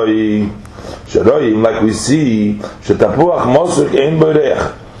 Kimoi, Sharoyim, like we see, Shetapuach Mosuk Ein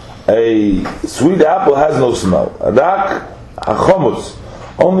Boreach. A sweet apple has no smell. Rak HaChomutz,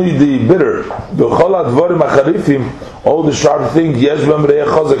 only the bitter, the Cholat Dvorim HaCharifim, all the sharp things, Yesh Bem Reach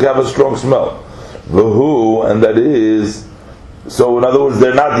Chozak, have a strong smell. V'hu, and that is, so in other words,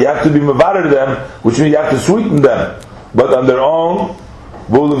 they're not, you have to be mevarer them, which means you have to sweeten them. But on their own,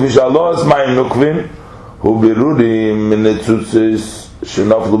 V'hu Vishalos Mayim Nukvim, Hu Birudim Minetzutzis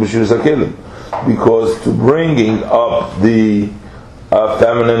Shenaflu B'Shiris HaKelim. Because to bringing up the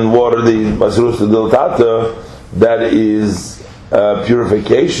feminine water, the Masrus Diltata, that is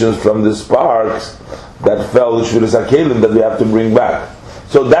purifications from the sparks that fell in Shviras HaKelim that we have to bring back.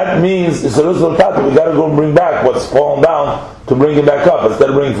 So that means it's a Masrus Diltata, we got to go and bring back what's fallen down to bring it back up. Instead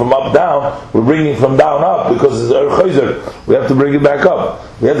of bringing from up down, we're bringing from down up because it's Ur Chayzer. We have to bring it back up.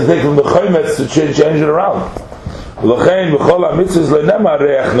 We have to take from the Chaymetz to change it around. But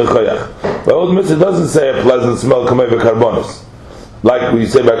old mitzvah doesn't say a pleasant smell kamei v'karbonos, like we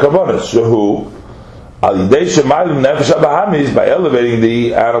say by karbonos. Shehu al yidei shemayim nefesh habahamis, by elevating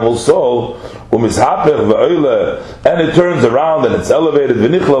the animal soul, umishapech v'oile, and it turns around and it's elevated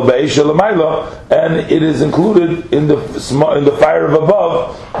v'nichlo b'eisha l'mayla, and it is included in the fire of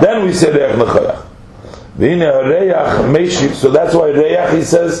above. Then we say reach nechoyach. V'ine hareach meishik. So that's why reach, he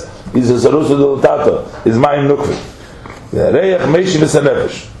says, is a sarusa deltata, is mayim nukvim. Reach meishik is a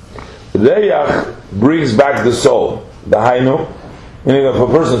nefesh. Reach brings back the soul. The hainu, meaning if a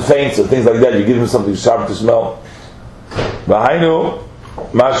person faints or things like that, you give him something sharp to smell. The hainu,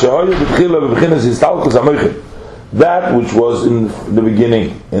 that which was in the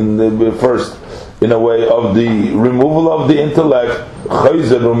beginning, in the first, in a way of the removal of the intellect,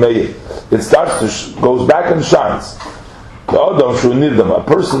 it starts to goes back and shines. A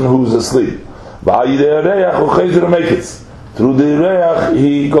person who's asleep. Through the reach,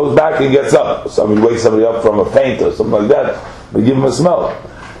 he goes back and gets up. Somebody wakes somebody up from a faint or something like that, they give him a smell.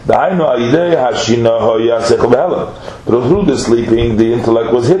 Through the sleeping, the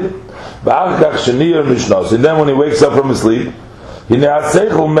intellect was hidden. And then when he wakes up from his sleep, now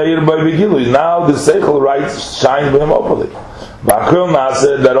the seichel rights shine by him openly.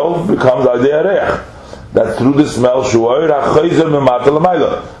 That all becomes that through the smell,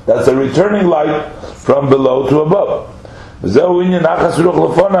 that's a returning light from below to above. And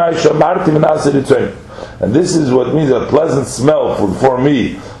this is what means a pleasant smell for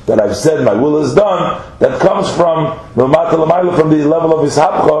me, that I've said my will is done, that comes from the level of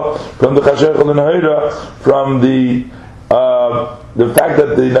Ishapcha, from the Chashech al-Nehira, from the fact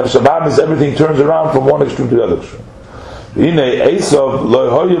that the Nefesh HaBahamis, everything turns around from one extreme to the other extreme.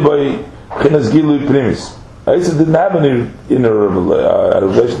 Esav didn't have any inner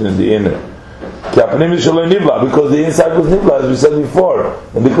revelation in the inner. Because the inside was nibla, as we said before,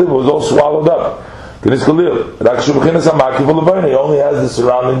 and the clip was all swallowed up. He only has the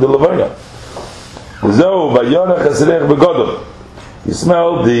surrounding the levana. He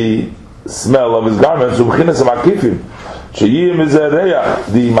smelled the smell of his garments. The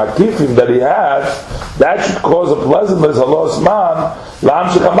makifim that he had, that should cause a pleasantness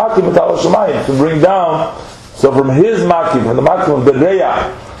to bring down. So from his makif, from the makif of the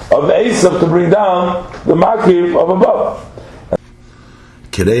reya of Esav, to bring down the makif of above.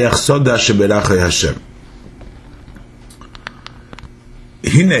 Kireach soda sheberachai Hashem.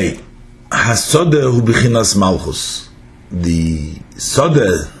 Hine hasoda hu b'chinas malchus. The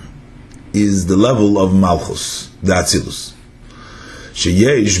soda is the level of malchus, the atzilus.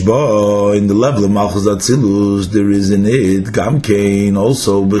 Sheyesh ba, in the level of malchus atzilus, there is in it gamkein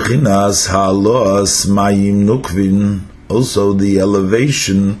also b'chinas halos mayim nukvin, also the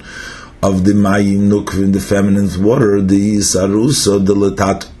elevation of the mayim nukvin, the feminine water, the sarusa, the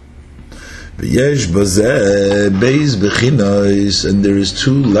letat. V'yesh bazeh beis b'chinas, and there is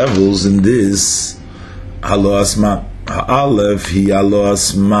two levels in this halo asman. Ha'alef hi halo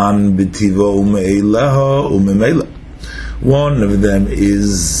asman b'tiva u'me'eleha u'me'mela. One of them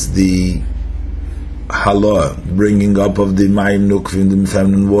is the halo, bringing up of the mayim nukvin, the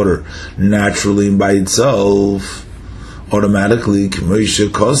feminine water, naturally and by itself, automatically, k'moshe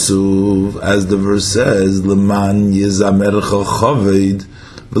kosuv, as the verse says, leman yizamercha chaved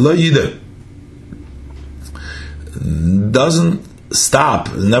v'lo yideh. Doesn't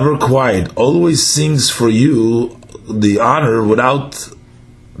stop, never quiet, always sings for you the honor without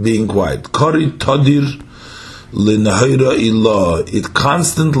being quiet. Kari tadir l'nahira ilah. It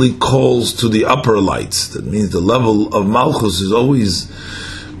constantly calls to the upper lights. That means the level of malchus is always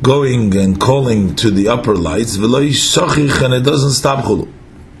going and calling to the upper lights, and it doesn't stop chulu.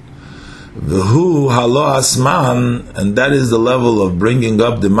 V'hu halo asman, and that is the level of bringing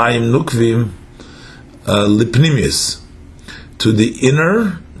up the mayim nukvim lipnimius, to the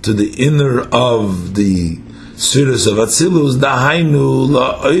inner of the spheres of Atzilus, dahainu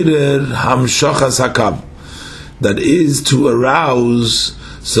la'oirer hamshachas hakav, that is to arouse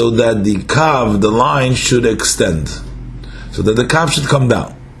so that the kav, the line, should extend, so that the kav should come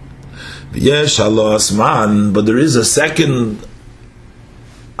down. Yesh halo asman, but there is a second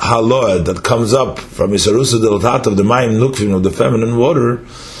haloah that comes up from Isarusa Deltat of the mayim nukvim, of the feminine water,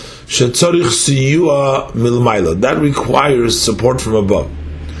 shetzorich siyua milmaylo, that requires support from above.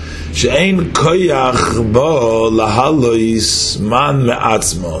 She'ein koyach bo lahalois man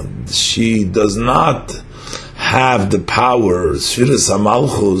me'atzmo, she does not have the power, Sfiras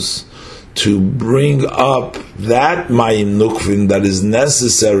HaMalchus, to bring up that mayim nukvim that is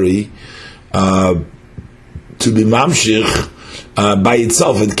necessary to be mamshich by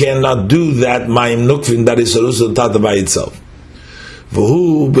itself. It cannot do that mayim nukvim that is Isarusa Deltat by itself.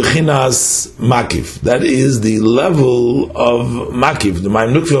 V'hu b'chinas makif, that is the level of makif, the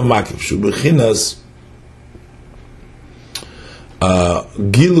mayim nukvim of makif. Shu b'chinas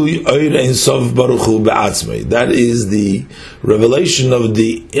gilui oir ein sof baruch hu be'atzmei, that is the revelation of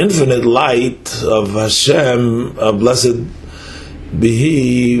the infinite light of Hashem, blessed be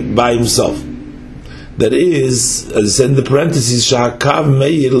He, by Himself. That is, as in the parentheses, sha'akav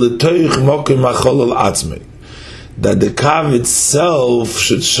meir l'toich mokim achol al atzmei, that the kav itself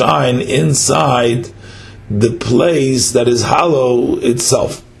should shine inside the place that is hollow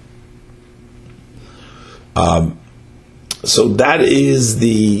itself. So that is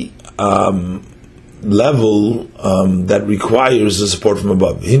the level that requires the support from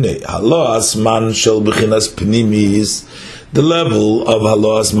above. Hine halos man shel bechinas pnimis, the level of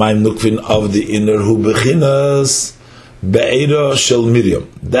halos mayim nukvin of the inner, hu bechinas be'era shel Miriam,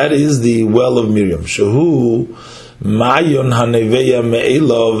 that is the well of Miriam. Shehu Mayon haneveya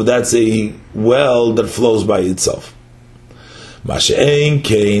me'elov, that's a well that flows by itself. Mashe'ein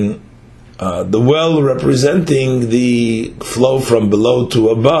kain, the well representing the flow from below to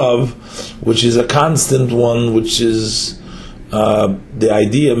above, which is a constant one, which is the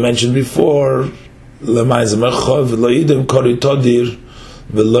idea mentioned before, Lemay zemechov lo'idem koritodir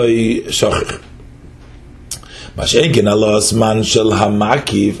v'loi shachich. Mashe'ein kain alos man shel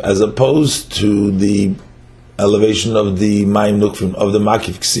hamakif, as opposed to the elevation of the mayim nukvim of the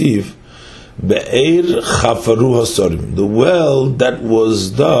makif ksiv, be'er chafaru hasorim, the well that was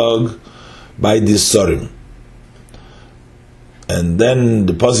dug by the sorim. And then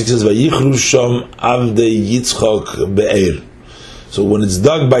the pasuk says vayichru sham avdei Yitzchok be'er. So when it's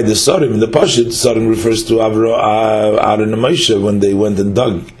dug by the sorim, the pashut sorim refers to Aaron and Moshe when they went and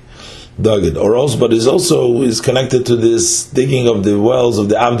dug it, or also, but it also is connected to this digging of the wells of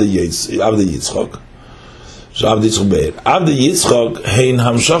the avdei Yitzchok. So Avdei Yitzchok hein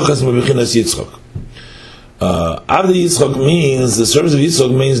hamshachas mebechinas Yitzchok. Avdei Yitzchok means, the servants of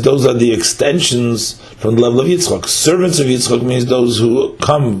Yitzchok means those are the extensions from the level of Yitzchok. Servants of Yitzchok means those who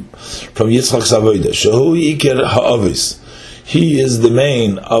come from Yitzchok's avodah. Shehu iker ha'avis, he is the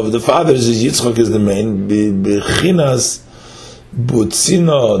main of the fathers, Yitzchok is the main. Bechinas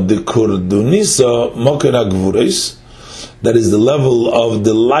butzino de kurdunisa moker ha'gvuris, that is the level of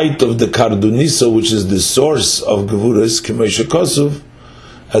the light of the Kardunisa, which is the source of Gevuras, K'moshe Kosuv,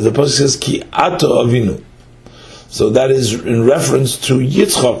 as the Pasuk says, Ki ato avinu. So that is in reference to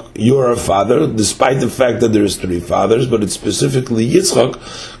Yitzchok. You are a father, despite the fact that there is three fathers, but it's specifically Yitzchok,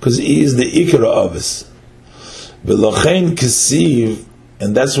 because he is the Ikra of us. V'lochein kesiv,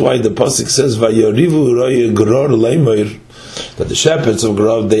 and that's why the Pasuk says, Vayorivu roye gror leimer, that the shepherds of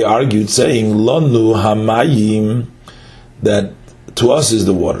Grov, they argued, saying, Lonu hamayim, that to us is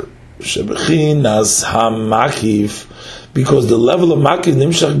the water. Shebechinas hamakif, because the level of makif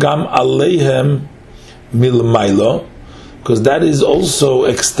nimshach gam aleihem milmaylo, because that is also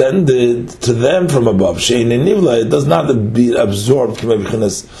extended to them from above. Shein nivla, it does not be absorbed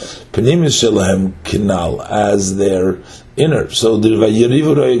kemebechinas penimis shelahem kinal, as their inner. So the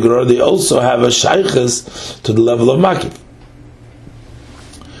vayirivu roigror, they also have a shayches to the level of makif.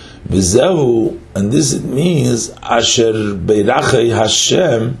 V'zehu, and this it means asher beirachei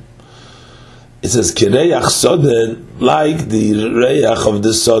Hashem. It says kireyach soden, like the reyach of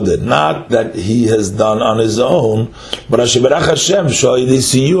the soden, not that he has done on his own, but asher beirach Hashem shoyidei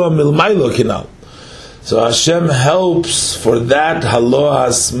siyua milmaylo kinal. So Hashem helps for that halo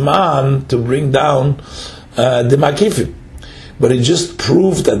hasman to bring down the makifim. But it just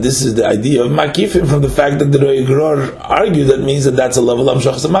proved that this is the idea of makifim from the fact that the Roy Gror argued that means that that's a level of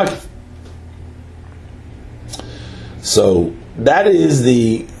Hamshachas makif. So that is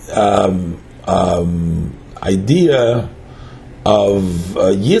the idea of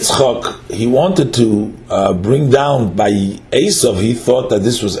Yitzchak. He wanted to bring down by Esav. He thought that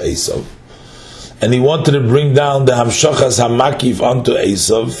this was Esav, and he wanted to bring down the Hamshachas Hamakif onto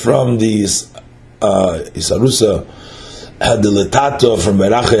Esav from the Isarusa had the Letato from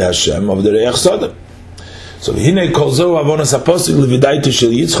Berachei Hashem of the Reach Sodom. So Hine Kol Zo Avonas Apostle Levidaita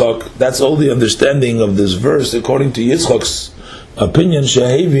Shel Yitzchak. That's all the understanding of this verse according to Yitzchak's opinion.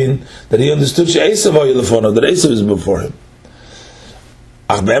 Shehavin, that he understood She'esav Hoyelefono, that Esav is before him.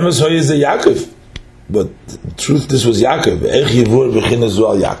 Ach be'emes Hoy is Yaakov, but in truth this was Yaakov. Ech Yivur B'china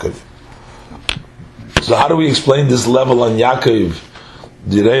Zual Yaakov. So how do we explain this level on Yaakov?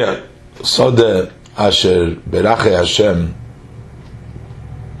 Direya Sode Asher Berachei Hashem,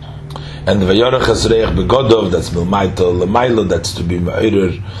 and the Vayorach Hasreich Begodov, that's Milmaito Lamailo, that's to be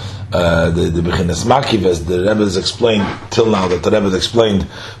Ma'ir, the Bechinas Makiv, as the Rebbe has explained till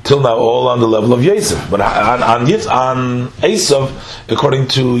now, all on the level of Yosef, but on Esav, according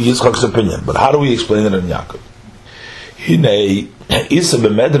to Yitzchak's opinion. But how do we explain it in Yaakov? Hine Isa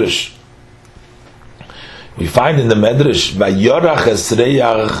b'Medrash, we find in the Medrash Vayorach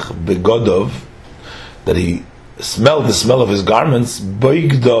Hasreich Begodov, that he smelled the smell of his garments,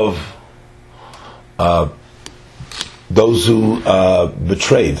 Boigdov, those who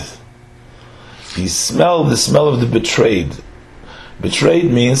betrayed. He smelled the smell of the betrayed. Betrayed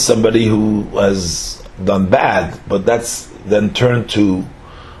means somebody who has done bad, but that's then turned to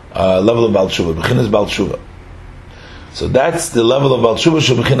level of Baal Tshuva, B'chinas Baal Tshuva. So that's the level of Baal Tshuva,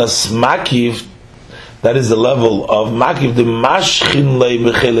 B'chinas Makiv. That is the level of Makiv, the Mashchin Lei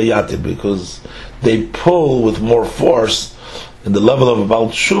B'chele Yatid, because they pull with more force. In the level of a Baal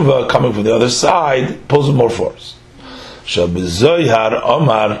Tshuva coming from the other side, pulls with more force. Shabizoyhar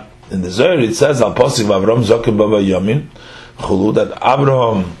Omar, in the Zohar it says, Al Posik Avram Zokim Baba Yamin, Chulu, that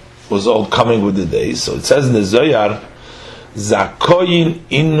Abraham was all coming with the days. So it says in the Zohar, Zakoyin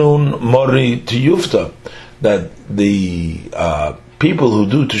Inun Mori Tiyufta, that the people who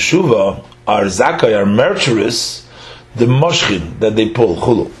do Teshuvah are Zakai, are mercurious, the Moshchin, that they pull,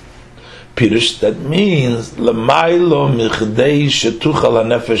 Chulu. Pirish, that means Lamailo Michdei Shetuchal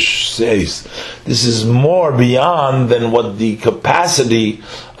HaNefesh says. This is more beyond than what the capacity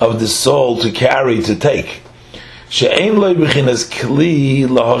of the soul to carry, to take. She'ein Loi B'chinas Kli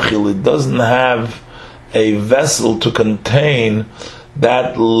Lahachil. It doesn't have a vessel to contain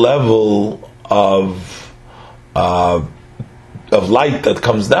that level of light that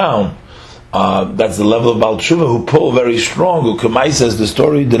comes down. That's the level of Baal Tshuva, who pull very strong. Ukamai says the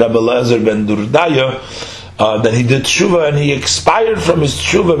story, the Rabbi Elazar ben Durdaya, that he did Tshuva and he expired from his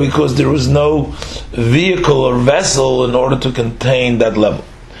Tshuva because there was no vehicle or vessel in order to contain that level.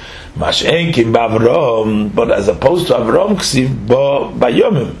 Mash'enkim b'Avram, but as opposed to Avram, Ksiv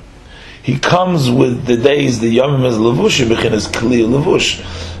b'Yomim, he comes with the days. The Yomim is levush, b'chinas kli levush.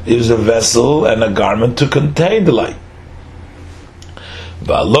 It was a vessel and a garment to contain the light.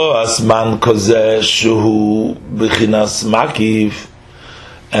 V'alo asman kozeh shuhu b'chinas makiv,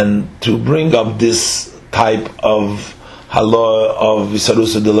 and to bring up this type of halo of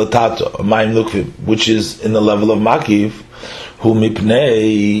visarusa delatato, ma'im nukvim, which is in the level of makiv, hu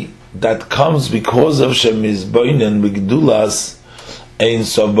mipnei, that comes because of shemizboinen b'gdulas ein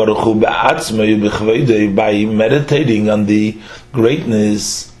sof baruch hu ba'atzmei b'chveidei, by meditating on the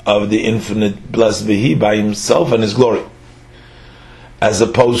greatness of the infinite blessed be by himself and his glory, as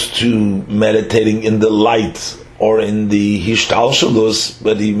opposed to meditating in the light or in the hishtalshalus,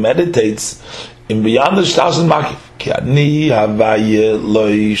 but he meditates in beyond the shtalshalus makif. Ki ani havaye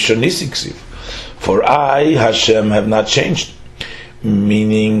loy shonisiksiv, for I, Hashem, have not changed.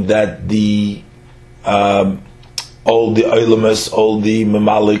 Meaning that the all the oilamus, all the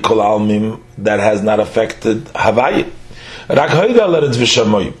memali kol almim, that has not affected havaye. Rak hoida leretz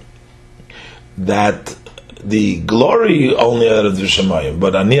v'shamoyim, that the glory only leretz v'shamoyim,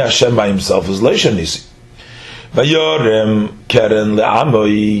 but ani Hashem by himself is leishanisi. Vayorem keren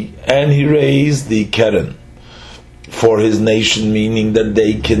le'amoi, and he raised the keren for his nation, meaning that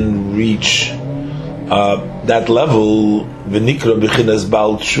they can reach that level. V'nikra b'chinas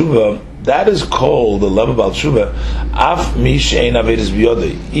Baal Tshuva, that is called the level of Baal Tshuva. Af mi she'ein averis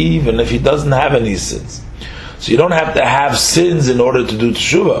b'yodei, even if he doesn't have any sins. So you don't have to have sins in order to do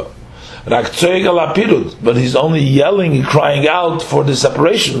Tshuva. Rak tzoyeg al apirut, but he's only yelling and crying out for the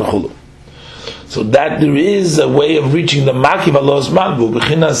separation. So that there is a way of reaching the makiv alos manbu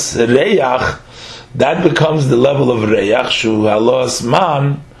b'chinas reyach, that becomes the level of Reyach, Shu Halos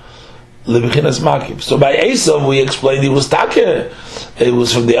Man, Lebechinas Makif. So by Esav, we explained it was Take. It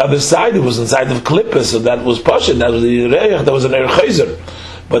was from the other side, it was inside of Klippah, so that was Pasha, that was the Reyach, that was an Erchayzer.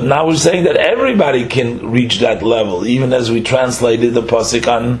 But now we're saying that everybody can reach that level, even as we translated the Pasuk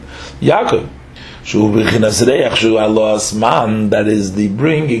on Yaakov. That is the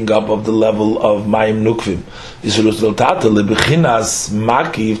bringing up of the level of Mayim Nukvim. To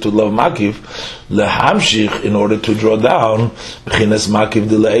love Makiv, lehamshich, in order to draw down Bechinas Makiv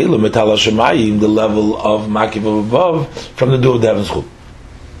de le'elu metal hashemayim, the level of Makiv of above, from the door of the heavens.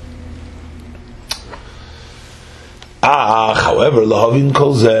 However, lahavin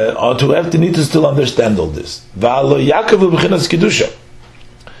kol zeh, to have to need to still understand all this. V'alo Yaakov Bechinas Kedusha.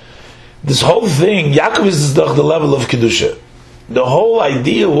 This whole thing, Yaakov is the level of Kedusha. The whole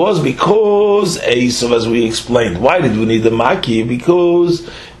idea was because Esav, as we explained, why did we need the Maki? Because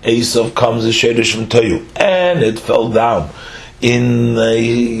Esav comes a Sherish from Toyu, and it fell down in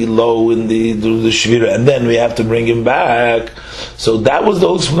the Shvira, and then we have to bring him back. So that was the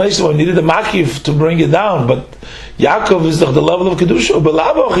whole explanation why we needed the Maki to bring it down. But Yaakov is the level of Kedusha.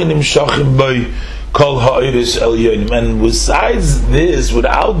 And besides this,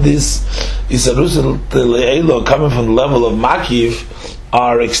 without this Isarus Le'elo coming from the level of Makiv,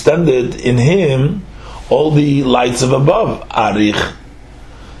 are extended in him all the lights of above. Arich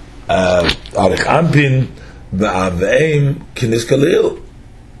Ampin V'Aveim Kinis Kalil.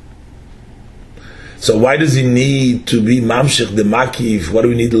 So why does he need to be Mamshech the Makiv? Why do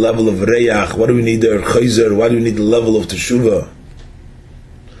we need the level of Reyach? Why do we need the Erchayzer? Why do we need the level of Teshuvah?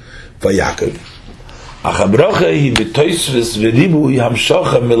 For Yaakov. But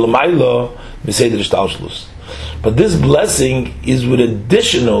this blessing is with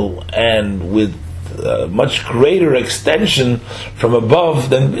additional and with much greater extension from above,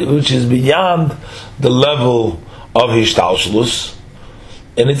 than which is beyond the level of Hishtalshlus,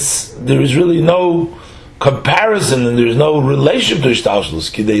 and there is really no comparison, and there is no relation to Hishtalshlus.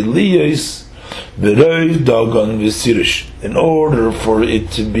 Kidei liyos v'roi dagon v'sirish, in order for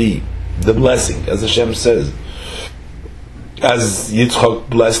it to be the blessing, as Hashem says, as Yitzchak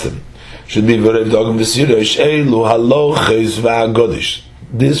blessed him, should be very dogam v'sirish elu haloches v'agodish.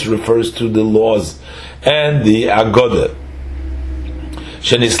 This refers to the laws and the agoda.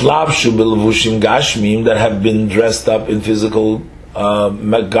 Shenislavshu b'levushim gashmim, that have been dressed up in physical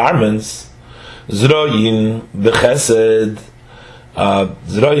garments. Zroyim b'chesed,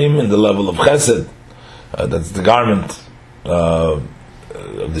 zroyim in the level of chesed. That's the garment.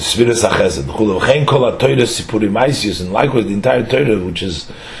 Of the Sfiras HaChesed, V'chein kol ha-Torah sipurim aisius, and likewise the entire Torah, which is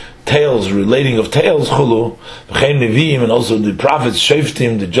tales, relating of tales, Chulu, V'chein Nevi'im, and also the prophets,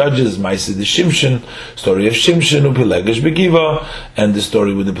 Shoftim, the judges, Ma'aseh the Shimshon, story of Shimshon, U'Pelegesh Begiva, and the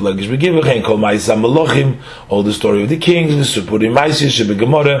story with the Pelegesh Begiva, V'chein kol Ma'aseh HaMelochim, all the story of the kings, the Sipurim aisius,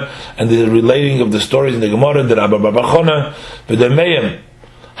 Shebegemorah, and the relating of the stories in the Gemorah, the Rabba Bar Bachona, V'demeyim.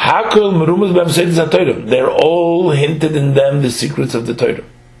 They're all hinted in them the secrets of the Torah.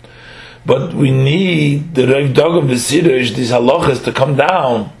 But we need the Rav Dog of the Sirish, these halachas, to come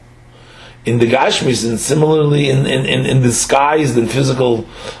down in the Gashmis, and similarly in the skies and physical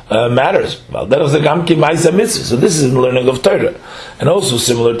matters. Well, that was the Gamki Ma'isa Mitzvah. So this is the learning of Torah. And also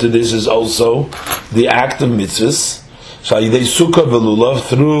similar to this is also the act of mitzvahs. Sha'idei Sukkah v'Lulav,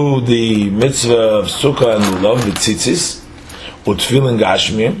 through the mitzvah of Sukkah and Lulav, v'tzitzis, utfilin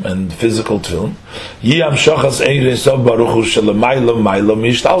gashmim, and physical tefillin, yam shachas eiresav baruchu shelamaylo maylo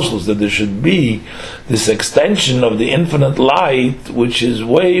mishtalshlus, that there should be this extension of the infinite light, which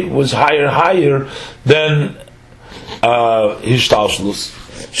was higher than hishtalshlus.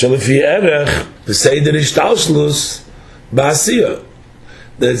 Shelefi erech b'seider hishtalshlus ba'asiyah.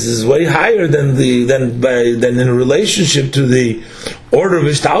 This is way higher than in relationship to the order of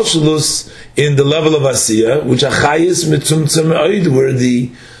Ishtalshalus in the level of Asiyah, which Achayis mitzumtzem oid, where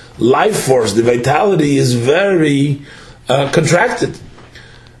the life force, the vitality is very contracted.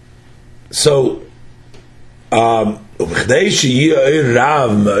 So, in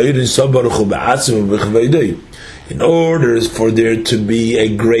order for there to be a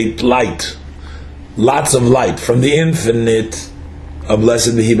great light, lots of light from the infinite, a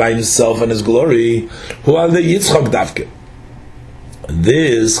blessed be He by Himself and His glory, who are the Yitzchak Davke.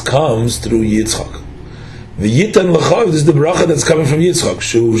 This comes through Yitzchak. The Yitan L'chav, this is the bracha that's coming from Yitzchak.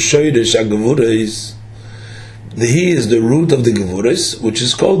 Shu Shoyresh HaGevurais. He is the root of the Gevurais, which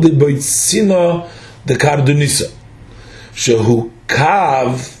is called the Boitzina the Kardunisa. Shehu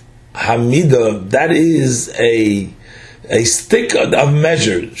Kav Hamida, that is a stick of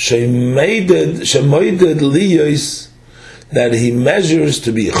measure. Shemoided Liyos, that he measures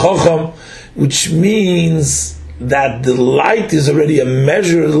to be Chocham, which means that the light is already a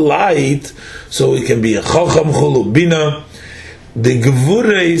measured light, so it can be a Chacham Chulu Bina. The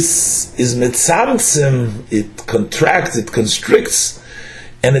Gevura is Metzamtzim, it contracts, it constricts,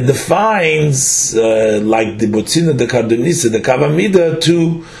 and it defines, like the Botzina, the Kardonisa, the Kavamida,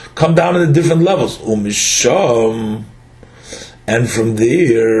 to come down at different levels. Umisham, and from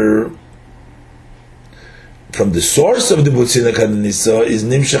there, from the source of the Botzina Kardonisa is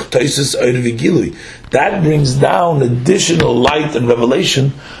Nimshach Toisus Oir Vigilui. That brings down additional light and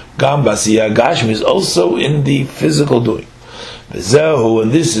revelation. Gam Basiyah Gashmi is also in the physical doing.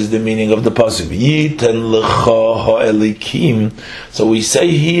 And this is the meaning of the pasuk. Yiten lecha ha'elikim. So we say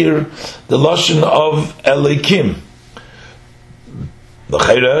here the lashon of elikim. The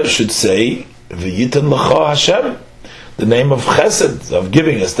Chayra should say v'yiten lecha Hashem, the name of Chesed, of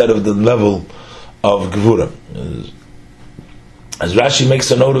giving, instead of the level of Gevura. As Rashi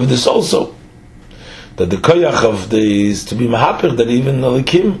makes a note of this also, that the koyach of the is to be mahaper, that even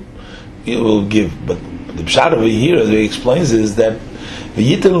elikim it will give, but the pshat over here, as he explains, is that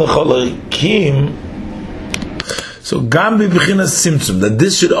v'yiten l'cholakim. So gam b'chinas simtzum, that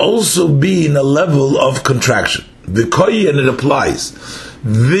this should also be in a level of contraction. V'koyi, and it applies.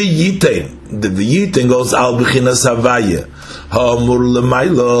 V'yiten, the v'yiten goes al b'chinas havaya. Ha'amur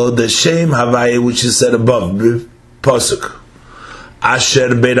l'maylo, the shem havaya which is said above pasuk. Asher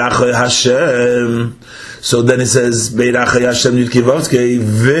beirachai Hashem. So then it says beirachai Hashem yudkivavskei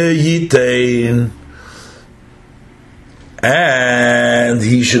v'yiten. And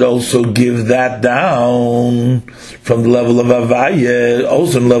he should also give that down from the level of Avaya,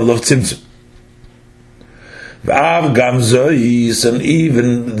 also in the level of Tzimtzum. V'av gam zois, and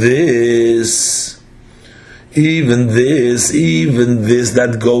even this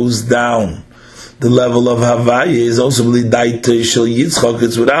that goes down the level of Havaya is also Lidaita Shel Yitzchok.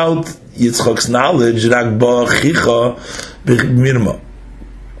 It's without Yitzchok's knowledge, Rak ba chicha b'mirma.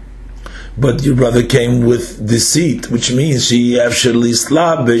 But your brother came with deceit, which means she actually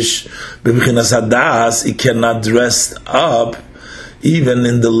slavish b'chinas hadas. He cannot dress up even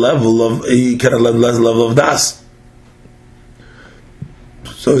in the level of level of das.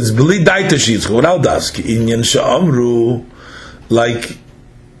 So it's beli daita sheets without das inyan sha'amru, like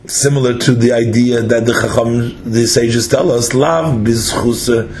similar to the idea that the Chacham, the sages tell us, lav bizchus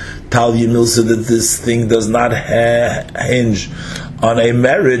tal yimilsa, that this thing does not hinge on a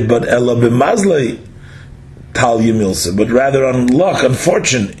merit, but ella b'mazlei tal yimilsa, but rather on luck, on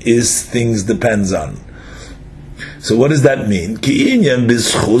fortune, is things depends on. So what does that mean? Ki inyan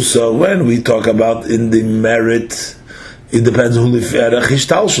bizchusa, when we talk about in the merit, it depends who liferach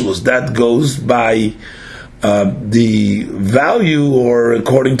ishtalshelus. That goes by the value, or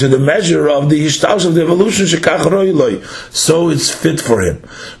according to the measure of the ishtash of the evolution, so it's fit for him.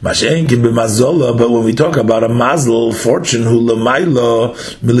 But when we talk about a mazel, fortune,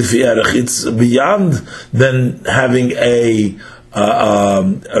 it's beyond than having a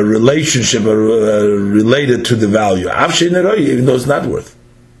relationship related to the value, even though it's not worth.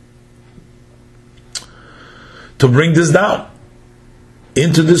 To bring this down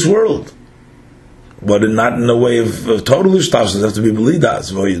into this world, but not in a way of total ishtash. It has to be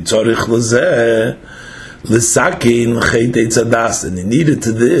belidas. And he needed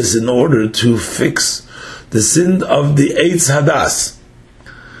to this in order to fix the sin of the eitz hadas.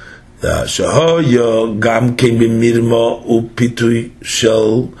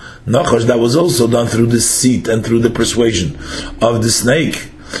 That was also done through the deceit and through the persuasion of the snake.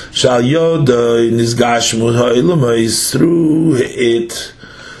 Through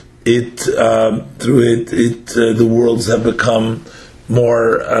it, the worlds have become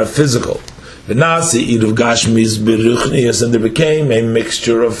more physical. And there became a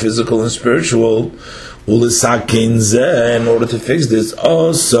mixture of physical and spiritual. In order to fix this,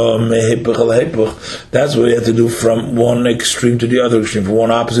 that's what we have to do, from one extreme to the other extreme, from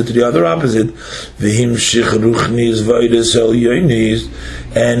one opposite to the other opposite.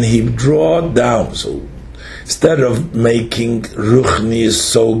 And he draw down. So instead of making ruchnis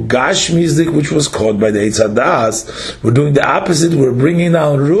so gashmizdik, which was caught by the Eitz Hadas, we're doing the opposite. We're bringing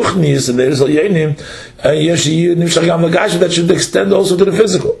down ruchnis, and there's a yonim that should extend also to the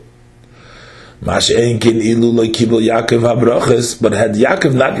physical. But had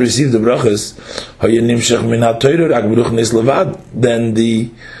Yaakov not received the brachas, then the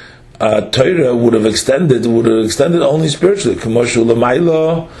Torah would have extended only spiritually,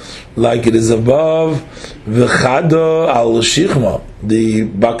 like it is above. V'chado al shichma, the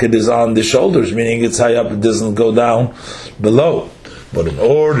bucket is on the shoulders, meaning it's high up; it doesn't go down below. But in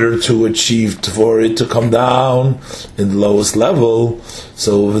order to achieve, for it to come down in the lowest level,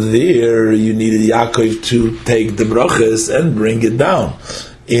 so over there you needed Yaakov to take the brachas and bring it down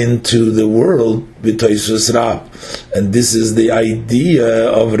into the world b'toisus rab. And this is the idea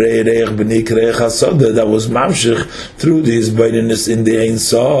of Re'erech b'nikrech hasoda that was mamshich through this bitterness in the Ein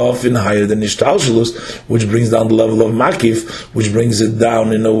Sof in higher than Ishtalshalus, which brings down the level of Makif, which brings it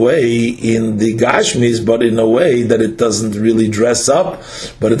down in a way in the Gashmis, but in a way that it doesn't really dress up,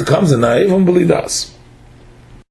 but it comes in Ha'evon B'lidas.